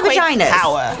have the vaginas.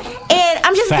 Power. And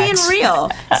I'm just Facts. being real.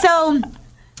 So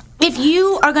if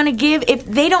you are going to give, if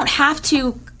they don't have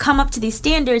to come up to these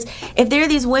standards, if there are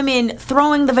these women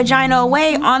throwing the vagina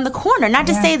away on the corner, not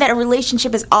to say that a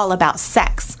relationship is all about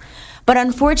sex. But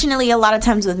unfortunately, a lot of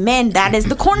times with men, that is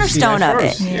the cornerstone of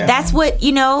it. Yeah. That's what,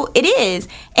 it is.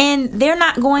 And they're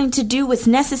not going to do what's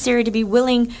necessary to be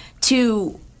willing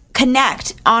to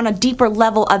connect on a deeper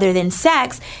level other than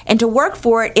sex and to work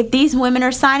for it if these women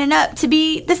are signing up to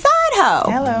be the side hoe.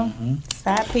 Hello.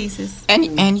 Side pieces.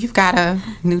 And you've got a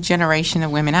new generation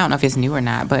of women. I don't know if it's new or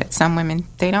not, but some women,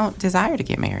 they don't desire to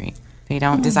get married. They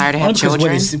don't desire to have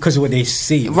children. Because of what they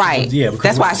see. Right.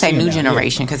 That's why I say new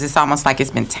generation, because Yeah. it's almost like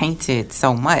it's been tainted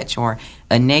so much, or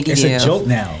a negative. It's a joke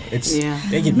now.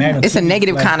 They get married. It's a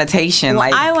negative connotation.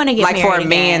 Well, I want to get married. Like for a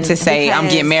man to say, I'm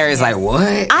getting married, is like,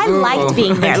 what? I liked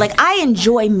being married. Like, I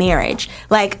enjoy marriage.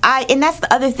 And that's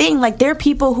the other thing. Like, there are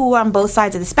people who are on both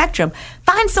sides of the spectrum.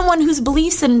 Find someone whose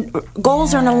beliefs and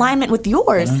goals are in alignment with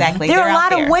yours. Exactly. There are They're a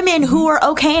lot out of there. women who are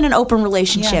okay in an open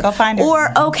relationship. Yeah, go find her.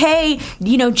 Or okay,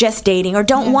 just dating, or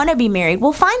don't want to be married.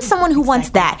 Well, find someone who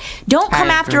wants that. Don't come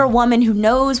after a woman who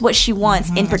knows what she wants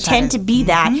and pretend to be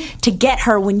that to get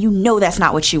her when you know that's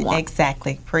not what you want.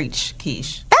 Exactly. Preach,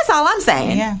 Keish. That's all I'm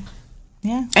saying. Yeah.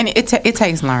 Yeah. And it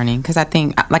takes learning, because I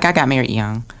think, like, I got married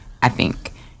young, I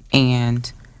think.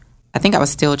 And I think I was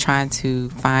still trying to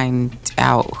find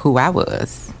out who I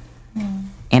was. Mm.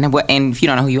 And if you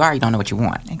don't know who you are, you don't know what you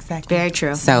want. Exactly. Very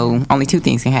true. So only two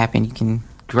things can happen. You can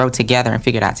grow together and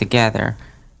figure it out together,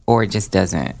 or it just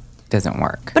doesn't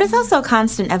work. But it's also a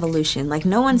constant evolution. Like,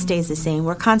 no one stays the same.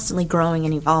 We're constantly growing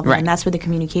and evolving, and that's where the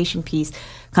communication piece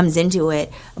comes into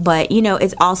it. But,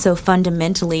 it's also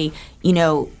fundamentally,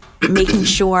 making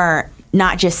sure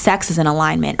not just sex is in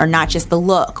alignment, or not just the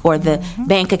look or the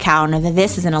bank account or the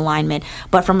this is in alignment,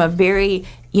 but from a very,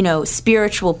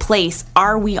 spiritual place.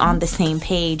 Are we on the same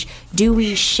page? Do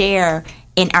we share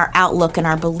in our outlook and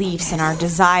our beliefs and our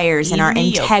desires and our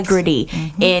integrity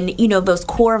and, those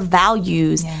core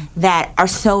values that are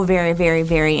so very, very,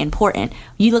 very important?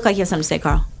 You look like you have something to say,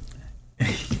 Carl.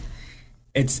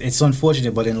 It's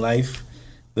unfortunate, but in life,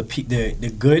 the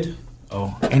good,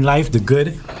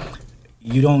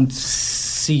 you don't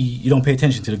pay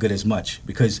attention to the good as much,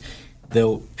 because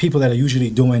the people that are usually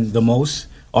doing the most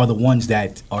are the ones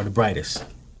that are the brightest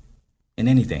in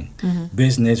anything,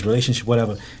 business, relationship,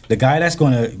 whatever. The guy that's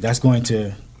going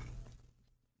to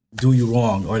do you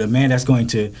wrong, or the man that's going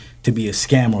to be a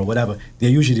scammer or whatever, they're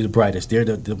usually the brightest. They're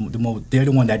they're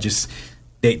the one that just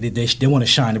they want to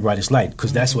shine the brightest light,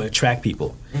 because that's what attract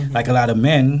people. Like a lot of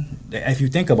men, if you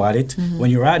think about it,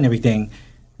 when you're out and everything,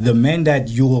 the men that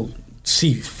you'll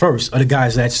see first are the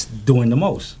guys that's doing the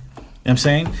most. You know what I'm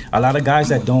saying? A lot of guys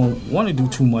that don't want to do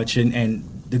too much, and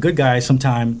the good guys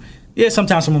sometimes some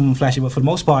of them flashy, but for the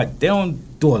most part, they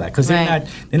don't do all that, because they're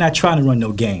not trying to run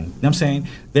no game. You know what I'm saying?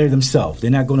 They're themselves.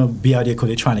 They're not going to be out there because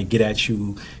they're trying to get at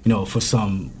you, for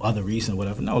some other reason or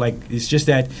whatever. No, like, it's just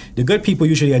that the good people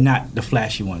usually are not the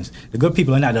flashy ones. The good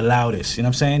people are not the loudest. You know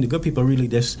what I'm saying? The good people are really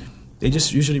they're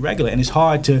just usually regular, and it's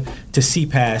hard to see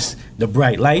past the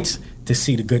bright lights to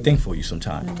see the good thing for you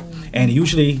sometimes. And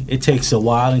usually it takes a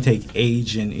while and take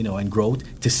age and and growth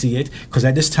to see it, because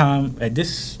at this time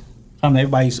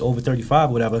everybody's over 35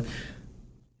 or whatever.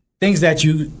 Things that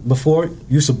before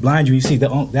used to blind you see that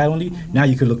only, now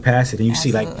you can look past it and you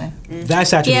see, like,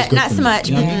 that's actually good not for so me. much.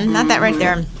 Not that right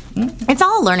there. It's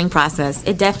all a learning process.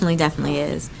 It definitely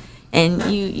is. And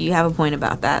you have a point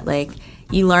about that. Like,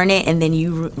 you learn it, and then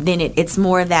it's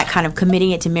more that kind of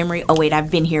committing it to memory. Oh wait,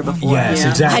 I've been here before. Yes,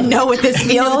 exactly. I know what this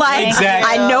feels like.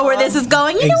 Exactly. I know where this is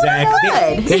going. You know what? I'm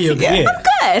good. There you go. Yeah. I'm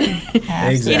good.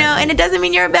 Exactly. And it doesn't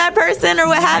mean you're a bad person or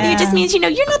what have you. It just means you're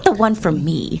not the one for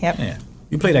me. Yep. Yeah.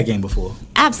 You played that game before.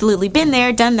 Absolutely, been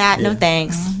there, done that. No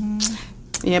thanks.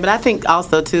 Yeah, but I think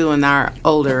also too, in our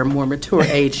older, more mature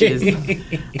ages,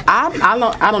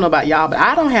 I don't know about y'all, but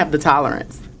I don't have the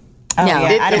tolerance. Oh, no,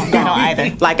 I don't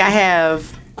either. Like, I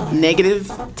have negative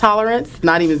tolerance,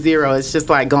 not even zero. It's just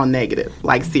like gone negative,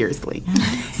 like, seriously.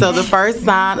 So the first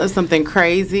sign of something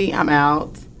crazy, I'm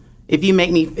out.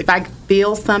 If I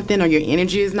feel something or your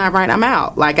energy is not right, I'm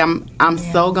out. Like, I'm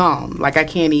so gone. Like, I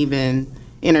can't even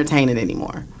entertain it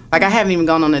anymore. Like, I haven't even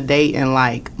gone on a date in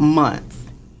like months,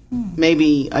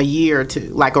 maybe a year or two,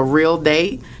 like a real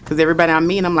date, because everybody I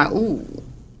meet, I'm like, ooh.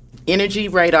 Energy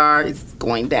radar is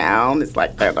going down. It's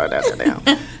like down.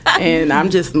 And I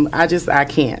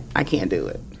can't do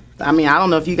it. I mean, I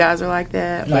don't know if you guys are like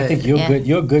that. No, I think you're good.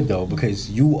 You're good though, because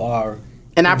you are.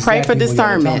 And I pray for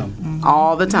discernment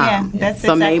all the time. Yeah, that's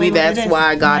so maybe that's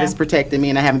why God is protecting me,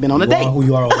 and I haven't been on a date. Who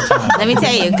you are all the time. Let me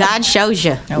tell you, God shows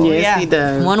you. Oh, yes, He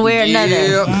does. One way or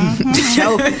another.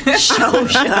 Shows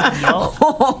you.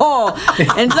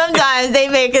 And sometimes they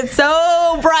make it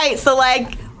so bright. So,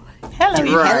 like,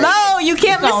 hello, you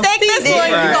can't mistake this one.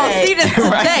 You're going to see this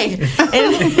today.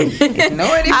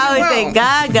 I always say,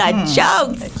 God got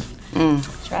jokes.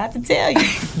 Tried to tell you.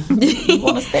 You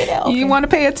want to stay there. Okay. You want to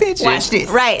pay attention. Watch this.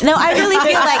 Right. No, I really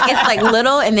feel like it's like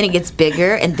little, and then it gets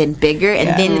bigger, and then bigger, and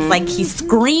then it's like he's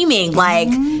screaming, like,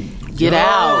 get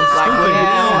out. Like, what are you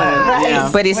doing? Right. Yeah.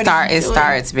 But it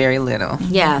starts very little.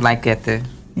 Yeah. Like at the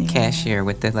cashier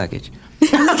with the luggage.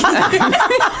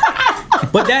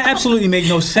 But that absolutely made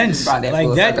no sense. Like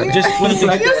that, just when you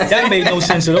think that made no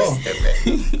sense at all.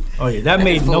 Oh yeah, that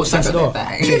made no sense at all.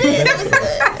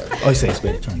 Oh, you say it's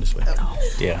better. Turn this way.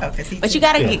 Yeah. But you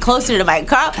got to get closer to the mic.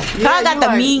 Carl got the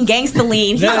mean gangster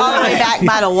lean. He's all the way back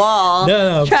by the wall,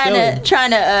 trying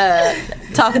to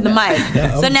talk in the mic.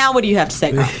 So now, what do you have to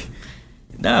say, Carl?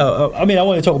 No, I mean, I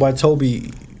want to talk about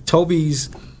Toby. Toby's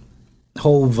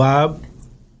whole vibe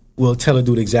will tell a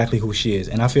dude exactly who she is,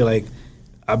 and I feel like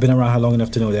I've been around her long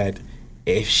enough to know that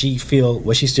if she feel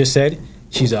what she's just said,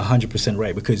 she's 100%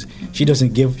 right, because she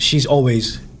doesn't give. She's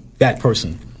always that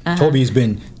person. Toby has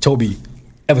been Toby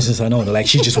ever since I know her. Like,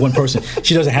 she's just one person.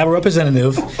 She doesn't have a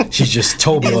representative. She's just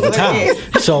Toby all the time.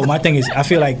 So my thing is, I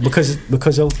feel like because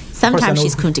of sometimes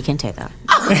she's Kunta Kinte though.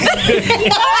 I'm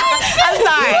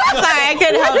sorry, I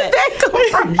couldn't help it.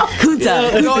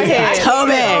 Kunta, go ahead,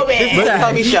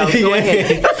 Toby show. Go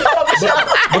ahead.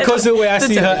 Because of the way I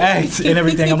see her act and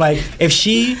everything, I'm like, if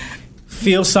she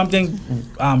feels something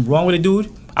wrong with a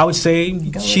dude, I would say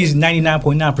she's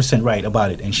 99.9% right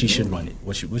about it, and she should run it,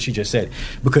 what she just said.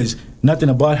 Because nothing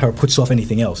about her puts off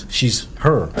anything else. She's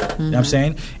her. You know what I'm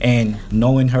saying? And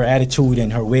knowing her attitude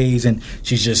and her ways, and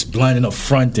she's just blunt and up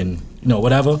front and,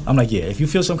 whatever. I'm like, yeah, if you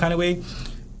feel some kind of way,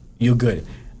 you're good.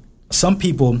 Some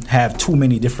people have too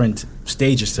many different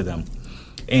stages to them.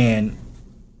 And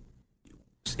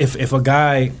if a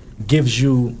guy gives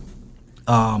you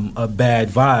a bad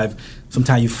vibe,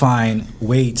 sometimes you find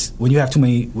ways when you have too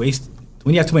many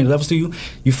levels to you,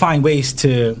 you find ways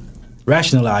to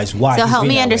rationalize why. So help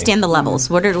me understand the levels.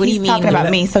 What do you mean? He's talking about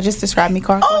me, so just describe me,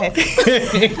 Carl. Go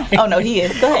ahead. Oh no, he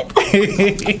is. Go ahead.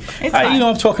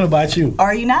 I'm talking about you.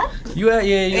 Are you not? Yeah.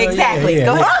 Exactly. Yeah.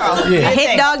 Go ahead, Carl. A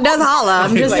hit dog does holler.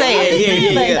 I'm just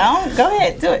saying. Yeah. Go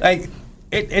ahead, do it. Like,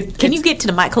 can you get to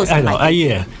the mic closer? I know.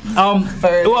 Yeah.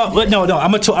 Well, no.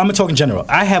 I'm gonna talk in general.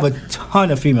 I have a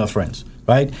ton of female friends,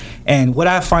 right? And what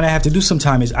I find I have to do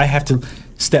sometimes is I have to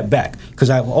step back, because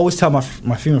I always tell my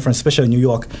female friends, especially in New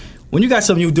York, when you got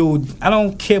some new dude, I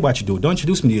don't care about your dude. Don't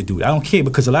introduce me to your dude. I don't care,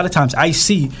 because a lot of times I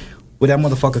see where that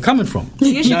motherfucker coming from.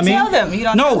 You should tell them. You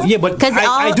don't. No, yeah, but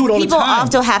I do it all the time.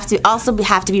 People also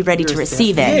have to be ready to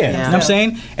receive it. Yeah, you know what I'm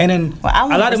saying? And then a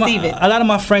lot of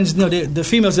my friends, the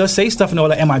females, they'll say stuff and all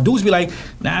that, and my dudes be like,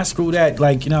 nah, screw that.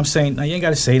 Like, you know what I'm saying? Nah, you ain't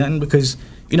got to say nothing because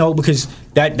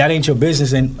that ain't your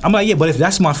business. And I'm like, yeah, but if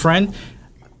that's my friend,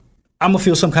 I'm gonna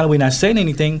feel some kind of way not saying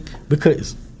anything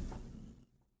because.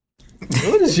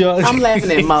 What is your? I'm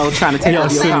laughing at Mo trying to take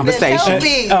over your conversation.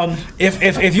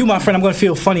 If you my friend, I'm gonna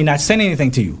feel funny not saying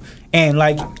anything to you. And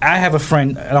like, I have a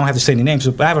friend. I don't have to say any names,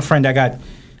 but I have a friend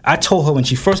I told her when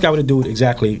she first got with a dude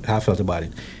exactly how I felt about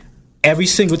it. Every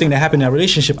single thing that happened in that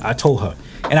relationship, I told her.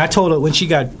 And I told her when she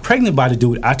got pregnant by the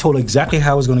dude, I told her exactly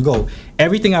how it was gonna go.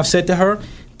 Everything I've said to her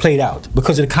played out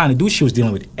because of the kind of dude she was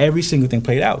dealing with. Every single thing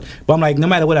played out. But I'm like, no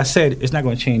matter what I said, it's not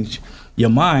gonna change your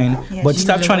mind, but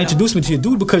stop trying to introduce me to your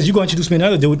dude, because you're going to introduce me to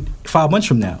another dude 5 months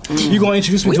from now. You're going to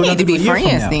introduce me to another dude a year from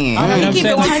now. We need to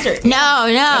be friends then. No.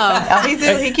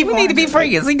 We need to be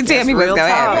friends. He can tell me what's going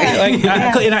to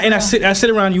happen. And I sit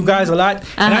around you guys a lot,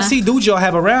 and I see dudes y'all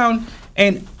have around,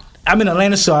 and I'm in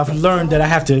Atlanta, so I've learned that I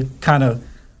have to kind of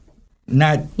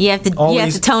not. You have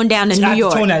to tone down to New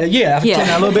York. I have to tone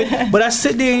down a little bit. But I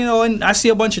sit there, and I see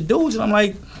a bunch of dudes, and I'm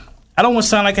like, I don't want to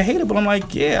sound like a hater, but I'm like,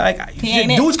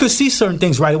 dudes could see certain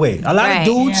things right away. A lot of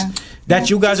dudes that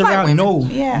you guys around know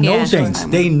things.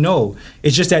 They know.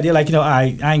 It's just that they're like, I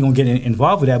ain't gonna get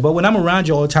involved with that. But when I'm around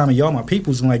you all the time and y'all my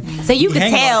peoples, I'm like, so you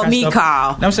can tell me,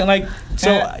 Carl. I'm saying, like, so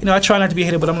I try not to be a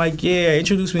hater, but I'm like,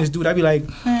 introduce me to this dude. I'd be like,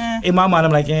 in my mind,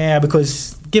 I'm like,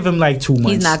 because give him like 2 months.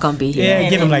 He's not gonna be here. Yeah,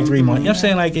 give him like 3 months. You know what I'm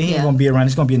saying? Like, he ain't gonna be around.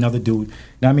 It's gonna be another dude. You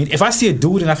know what I mean? If I see a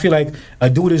dude and I feel like a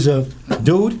dude is a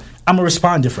dude, I'm gonna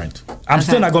respond different. I'm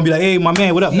still not gonna be like, hey, my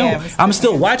man, what up? No, I'm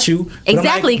still watch you.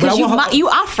 Exactly, because you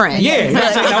are friends. Yeah, and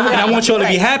I want y'all to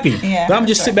be happy. Yeah, but I'm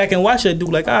just sit back and watch that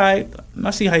dude like, all right, I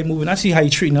see how you moving. I see how you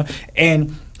treating her.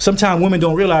 And sometimes women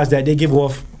don't realize that they give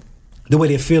off the way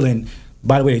they're feeling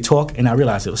by the way they talk, and I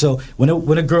realize it. So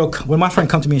when my friend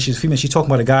comes to me and she's female, she's talking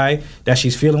about a guy that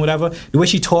she's feeling, whatever, the way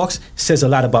she talks says a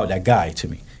lot about that guy to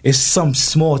me. It's some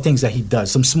small things that he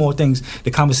does, some small things,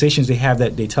 the conversations they have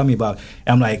that they tell me about.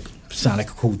 And I'm like, sound like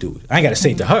a cool dude. I ain't got to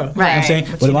say it to her. Right. You know what I'm saying?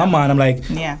 But in my mind, I'm like,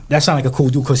 that sound like a cool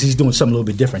dude because he's doing something a little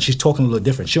bit different. She's talking a little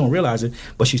different. She don't realize it,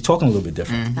 but she's talking a little bit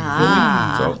different.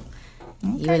 So,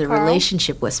 you're the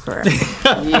relationship whisperer.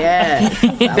 Yes.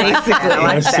 Basically. I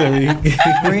like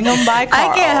that. Bring them by Carl.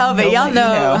 I can't help it. Y'all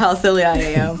know how silly I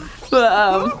am.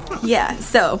 But,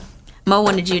 so Mo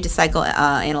wanted you to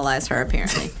psychoanalyze her,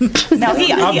 apparently. No, we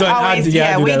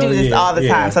do this all the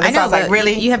time. So this sounds like,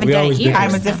 really? You haven't done it either.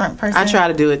 I'm a different person. I try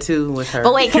to do it too with her.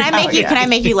 But wait, can I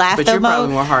make you laugh but though, you're Mo?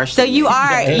 probably more harsh. So you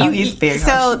are. He's very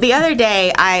harsh. So the other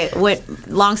day, I went.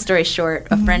 Long story short,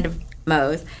 a friend of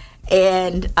Mo's,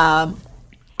 and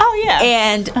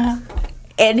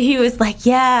and he was like,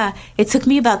 yeah, it took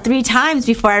me about 3 times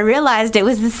before I realized it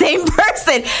was the same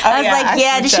person. I was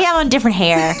like, does she have on different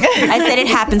hair? I said, it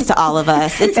happens to all of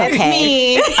us. It's okay.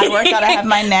 Me. I work out, I have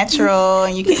my natural,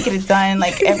 and you can't get it done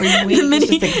like every week. It's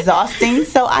just exhausting.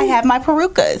 So I have my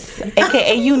perukas,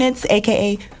 a.k.a. units,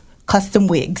 a.k.a. custom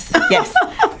wigs. Yes.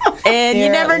 And you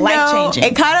never know.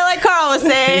 And kind of like Carl was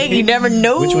saying, you never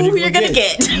know who you're going to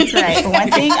get. That's right. For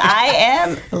one thing, I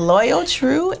am loyal,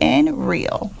 true, and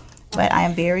real. But I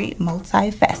am very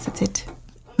multifaceted.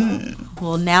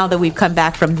 Well, now that we've come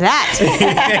back from that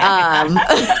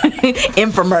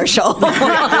infomercial.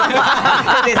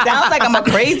 It sounds like I'm a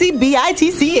crazy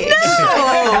bitch.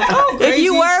 No. If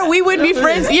you were, we wouldn't be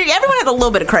friends. Everyone has a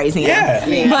little bit of crazy. Yeah.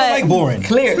 But I like boring.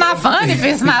 It's not fun if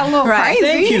it's not a little crazy.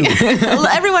 Thank you.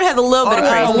 Everyone has a little bit of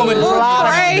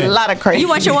crazy. A lot of crazy. You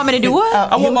want your woman to do what?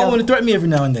 I want my woman to threaten me every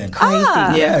now and then. Crazy.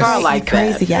 Yeah, Carl like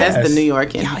crazy. That. That's the New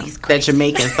Yorker. That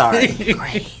Jamaican sorry.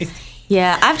 Crazy.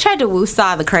 Yeah, I've tried to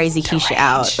woo-saw the crazy Keisha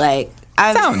out. Like,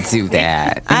 don't do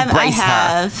that. I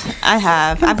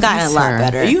have. I've gotten a lot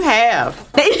better. You have.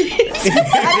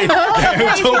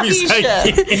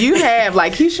 You have.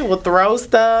 Like, Keisha will throw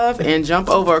stuff and jump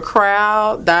over a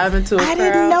crowd, dive into a crowd. I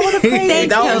didn't know what a crazy.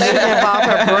 Don't let it involve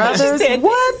her brothers.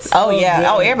 What? Oh, yeah.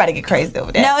 Oh, everybody get crazy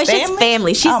over that. No, it's just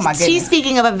family. She's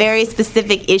speaking of a very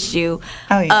specific issue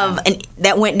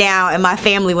that went down, and my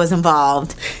family was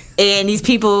involved. And these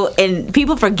people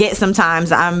forget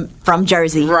sometimes I'm from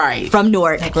Jersey, right? From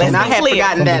Newark, and I had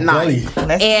forgotten that night.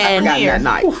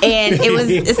 And it was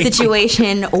a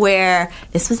situation where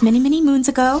this was many moons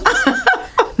ago.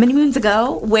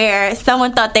 Where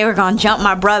someone thought they were going to jump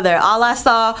my brother. All I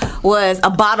saw was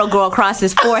a bottle go across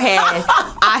his forehead.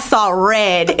 I saw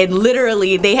red, and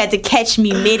literally they had to catch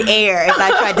me midair as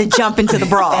I tried to jump into the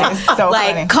brawl. So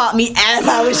funny. Caught me as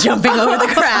I was jumping over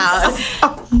the crowd.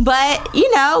 But,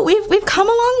 we've come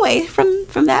a long way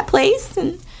from that place,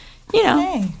 and,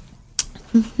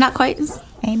 not quite as...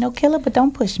 Ain't no killer, but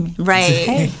don't push me. Right.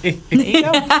 Hey, there you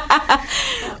go.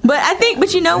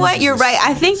 But you know what? You're right.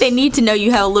 I think they need to know you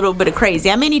have a little bit of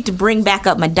crazy. I may need to bring back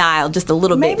up my dial just a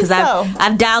little bit because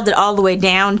I've dialed it all the way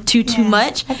down too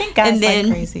much. I think guys like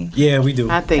crazy. Yeah, we do.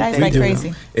 I think guys like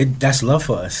crazy. That's love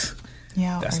for us.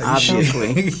 Yeah, that's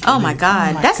obviously. Oh my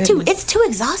God, it's too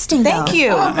exhausting. Thank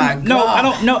you. Oh my God. No,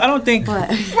 I don't think. Right,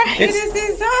 it's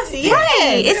exhausting.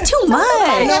 Right, it's too much.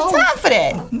 I don't have time for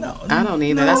that. No, I don't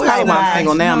either. That's probably why I'm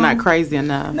single now. I'm not crazy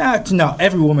enough. No,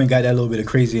 every woman got that little bit of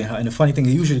crazy in her, and the funny thing,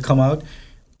 it usually come out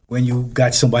when you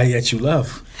got somebody that you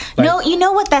love. Like, no, you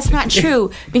know what? That's not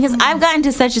true because I've gotten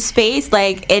to such a space,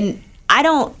 and I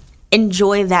don't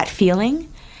enjoy that feeling.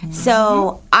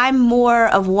 So I'm more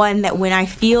of one that when I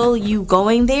feel you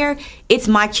going there, it's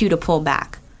my cue to pull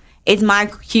back. It's my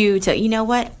cue to, you know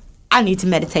what? I need to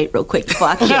meditate real quick before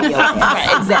I can get you.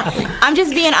 Exactly. I'm just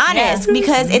being honest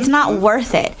because it's not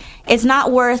worth it. It's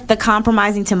not worth the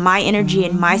compromising to my energy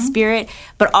and my spirit,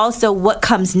 but also what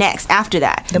comes next after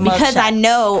that. Because I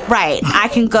know, I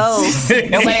can go.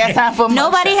 Nobody has time for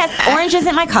Nobody has. Orange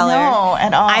isn't my color. No,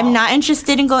 at all. I'm not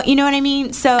interested in going. You know what I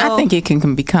mean? So I think it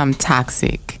can become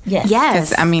toxic.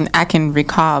 Yes. I mean, I can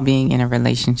recall being in a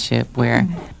relationship where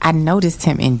I noticed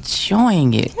him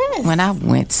enjoying it when I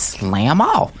went slam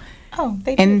off. Oh,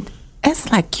 and it's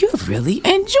like, you're really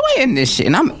enjoying this shit,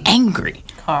 and I'm angry.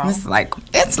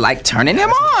 It's like turning him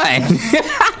on.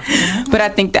 But I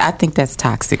think that's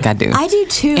toxic. I do. I do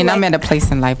too. And I'm at a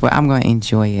place in life where I'm going to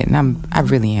enjoy it, and I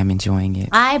really am enjoying it.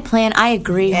 I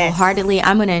agree wholeheartedly.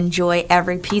 I'm going to enjoy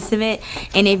every piece of it.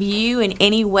 And if you in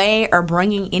any way are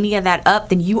bringing any of that up,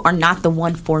 then you are not the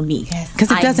one for me.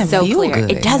 Because it doesn't feel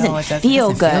good. It doesn't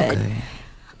feel good.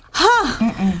 Huh.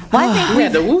 Well, I think we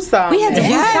had the woo-saw. We had the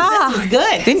woo-saw. This was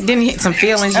good. Didn't you hit some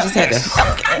feelings? You just had to.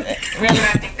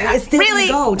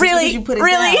 Really?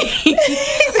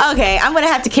 Okay, I'm going to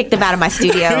have to kick them out of my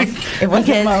studio.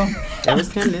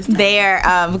 They're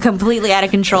completely out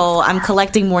of control. I'm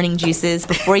collecting morning juices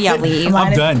before y'all leave.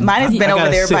 I'm done. Mine has been over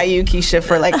there by you, Keisha,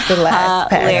 for like the last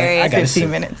past 15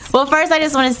 minutes. Well, first, I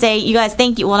just want to say, you guys,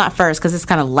 thank you. Well, not first, because it's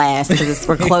kind of last, because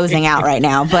we're closing out right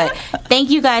now. But thank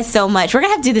you guys so much. We're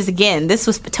going to have to do this again. This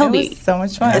was Toby. It was so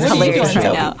much fun. It's hilarious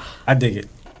right now. I dig it.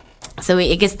 So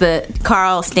it gets the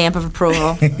Carl stamp of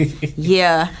approval.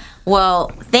 Yeah. Well,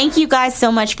 thank you guys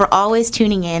so much for always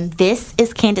tuning in. This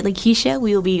is Candidly Keisha.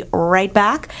 We will be right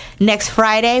back next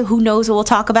Friday. Who knows what we'll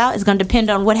talk about? It's going to depend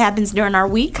on what happens during our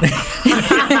week. So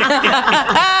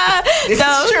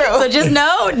just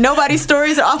know, nobody's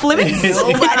stories are off limits.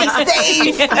 Nobody's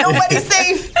safe. Nobody's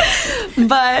safe.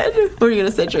 But what are you going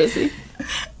to say, Tracy?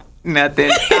 Nothing.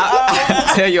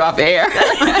 I'll tell you off air.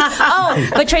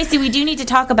 But Tracy, we do need to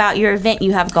talk about your event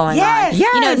you have going on. Yes.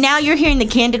 You know, now you're hearing the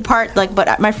candid part,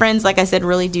 but my friends, like I said,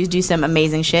 really do some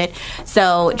amazing shit.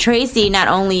 So Tracy, not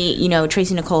only,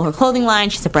 Tracy Nicole, her clothing line,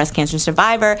 she's a breast cancer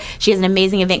survivor. She has an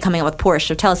amazing event coming up with Porsche.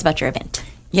 So tell us about your event.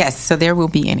 Yes, so there will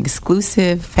be an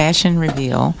exclusive fashion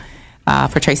reveal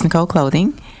for Tracy Nicole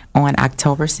Clothing on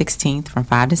October 16th from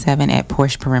 5 to 7 at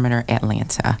Porsche Perimeter,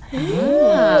 Atlanta.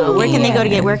 Where can they go to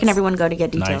get? Where can everyone go to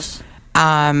get details?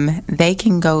 Nice. They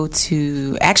can go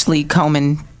to actually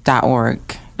Komen.org,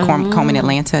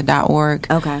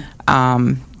 KomenAtlanta.org. Okay.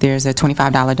 There's a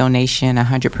 $25 donation.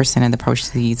 100% of the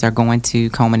proceeds are going to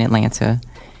Komen Atlanta,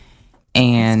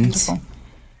 and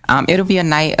it'll be a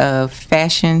night of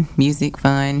fashion, music,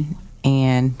 fun,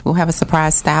 and we'll have a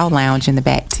surprise style lounge in the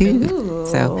back too. Ooh.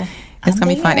 So it's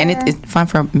gonna be fun, and it's fun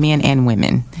for men and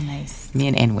women. Nice,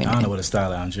 men and women. I don't know what a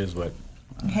style lounge is, but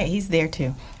hey, he's there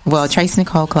too. Well, Tracy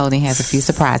Nicole Clothing has a few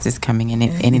surprises coming, and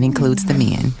it includes the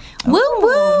men. Woo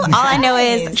woo! All I know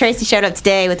is Tracy showed up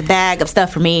today with a bag of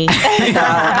stuff for me. So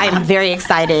I'm very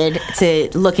excited to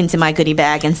look into my goodie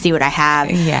bag and see what I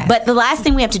have. Yes. But the last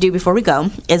thing we have to do before we go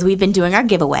is we've been doing our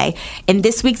giveaway, and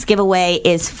this week's giveaway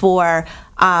is for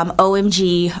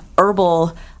OMG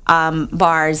Herbal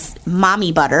Bar's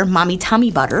Mommy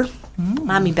Tummy Butter.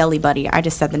 Mommy Belly Butter. I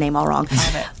just said the name all wrong.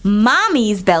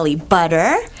 Mommy's Belly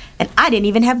Butter. And I didn't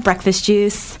even have breakfast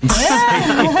juice.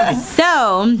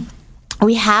 So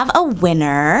we have a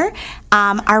winner.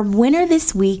 Our winner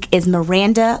this week is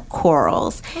Miranda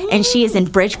Quarles. And she is in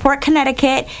Bridgeport,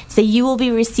 Connecticut. So you will be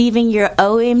receiving your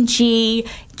OMG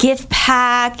gift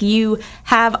pack. You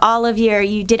have all of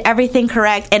you did everything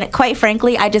correct. And quite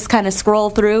frankly, I just kind of scroll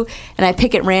through and I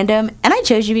pick at random. And I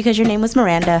chose you because your name was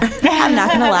Miranda. I'm not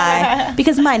going to lie.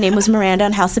 Because my name was Miranda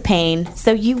on House of Pain.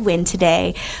 So you win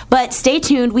today. But stay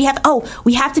tuned. We have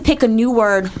to pick a new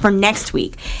word for next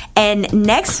week. And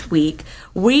next week,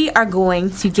 we are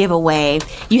going to give away.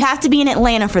 You have to be in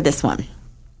Atlanta for this one.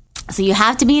 So you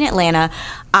have to be in Atlanta.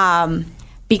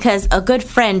 Because a good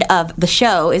friend of the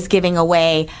show is giving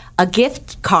away a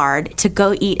gift card to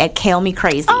go eat at Kale Me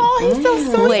Crazy. Oh, he's so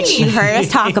sweet. Which you heard us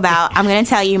talk about. I'm going to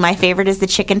tell you, my favorite is the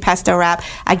chicken pesto wrap.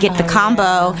 I get the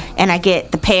combo, and I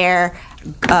get the pear,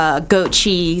 goat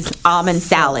cheese, almond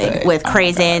salad with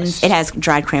craisins. It has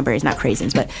dried cranberries, not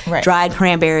craisins, but dried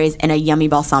cranberries and a yummy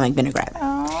balsamic vinaigrette.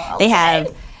 Oh, okay. They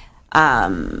have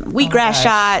wheatgrass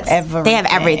shots. They have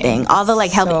everything. All the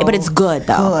healthy, but it's good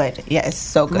though. Good. Yeah, it's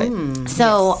so good.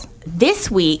 So this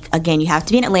week, again, you have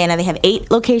to be in Atlanta. They have 8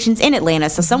 locations in Atlanta.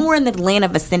 So somewhere in the Atlanta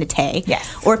vicinity.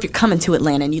 Yes. Or if you're coming to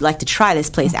Atlanta and you'd like to try this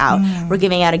place out, we're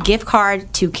giving out a gift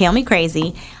card to Kale Me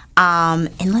Crazy. And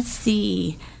let's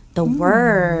see. The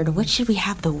word, what should we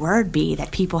have the word be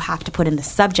that people have to put in the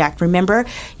subject? Remember,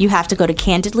 you have to go to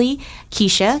Candidly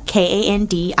Keisha,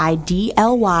 Kandidly,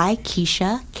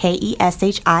 Keisha,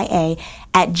 Keshia,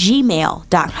 at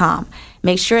gmail.com.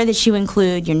 Make sure that you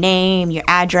include your name, your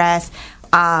address.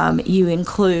 You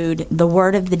include the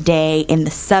word of the day in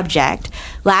the subject.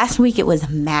 Last week it was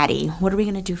Maddie. What are we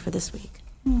going to do for this week?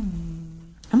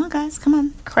 Come on, guys. Come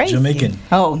on. Crazy. Jamaican.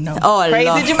 Oh, no. Oh, Crazy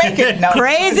Lord. Jamaican. No.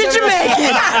 Crazy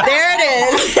Jamaican. There it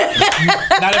is.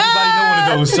 Not everybody know one of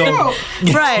those, so.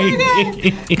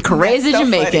 Right. Crazy so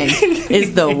Jamaican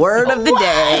is the word of the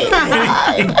day.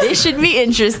 This should be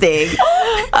interesting.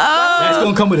 That's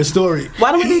going to come with a story.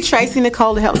 Why don't we do Tracy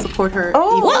Nicole to help support her?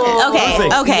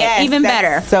 Okay. Yes, even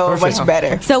better. So much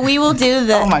better. So we will do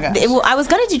the. Oh my gosh. I was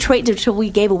going to do Tracy until we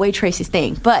gave away Tracy's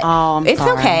thing, but it's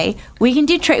sorry. okay. We can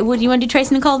do Tracy. Would you want to do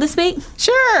Tracy Nicole this week?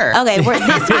 Sure. Okay,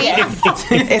 this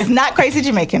week. It's not Crazy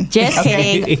Jamaican. Just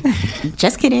kidding.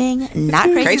 Just kidding.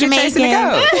 Not Crazy Jamaican. Tracy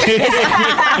Nicole.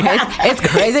 It's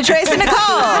Crazy Tracy Nicole.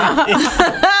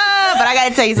 But I got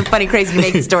to tell you some funny Crazy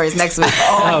Jamaican stories next week.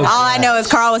 All I know is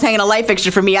Carl was hanging a light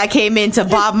fixture for me. I came into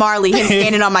Bob Marley, him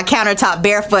standing on my countertop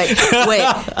barefoot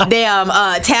with damn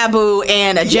Taboo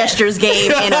and a gestures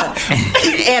game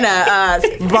and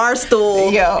a bar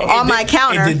stool on my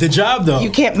counter. It did the job, though.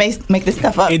 You can't make this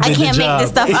stuff up. I can't make this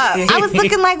stuff up. I was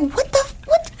looking like, what?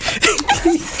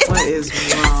 What is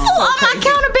wrong? On my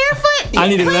counter barefoot? I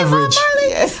needed leverage.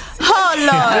 Yes.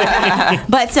 Oh, Lord.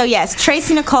 But so, yes,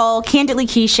 Tracy Nicole, Candidly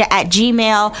Keisha at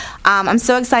Gmail. I'm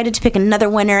so excited to pick another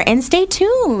winner. And stay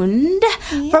tuned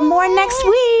for more next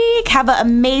week. Have an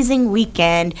amazing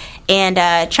weekend. And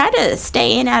try to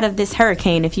stay in out of this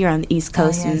hurricane if you're on the East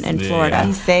Coast and Florida.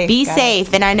 Be safe. Be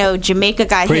safe. And I know Jamaica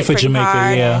got hit pretty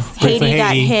hard. Yeah. Haiti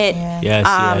got hit.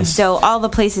 Yes. So all the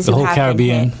places the who whole have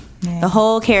Caribbean. been hit. The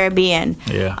whole Caribbean.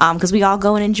 Yeah. Because we all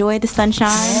go and enjoy the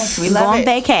sunshine. Yes, we go love on it.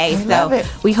 vacay. So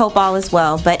we hope all is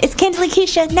well. But it's Candidly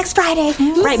Keisha next Friday.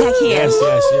 Right back here.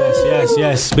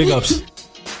 Yes. Big ups.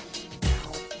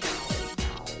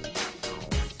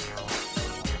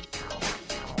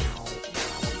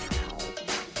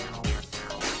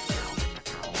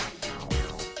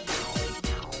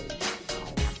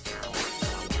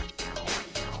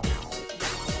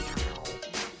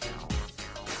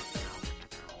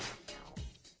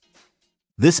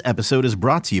 This episode is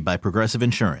brought to you by Progressive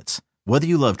Insurance. Whether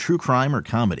you love true crime or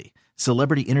comedy,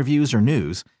 celebrity interviews or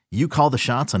news, you call the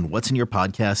shots on what's in your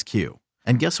podcast queue.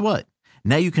 And guess what?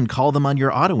 Now you can call them on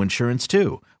your auto insurance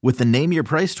too with the Name Your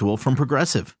Price tool from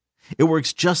Progressive. It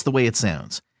works just the way it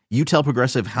sounds. You tell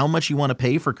Progressive how much you want to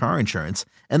pay for car insurance,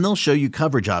 and they'll show you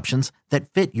coverage options that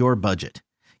fit your budget.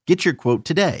 Get your quote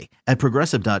today at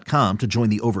Progressive.com to join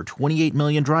the over 28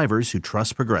 million drivers who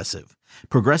trust Progressive.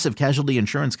 Progressive Casualty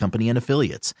Insurance Company and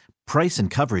Affiliates. Price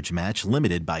and coverage match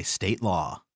limited by state law.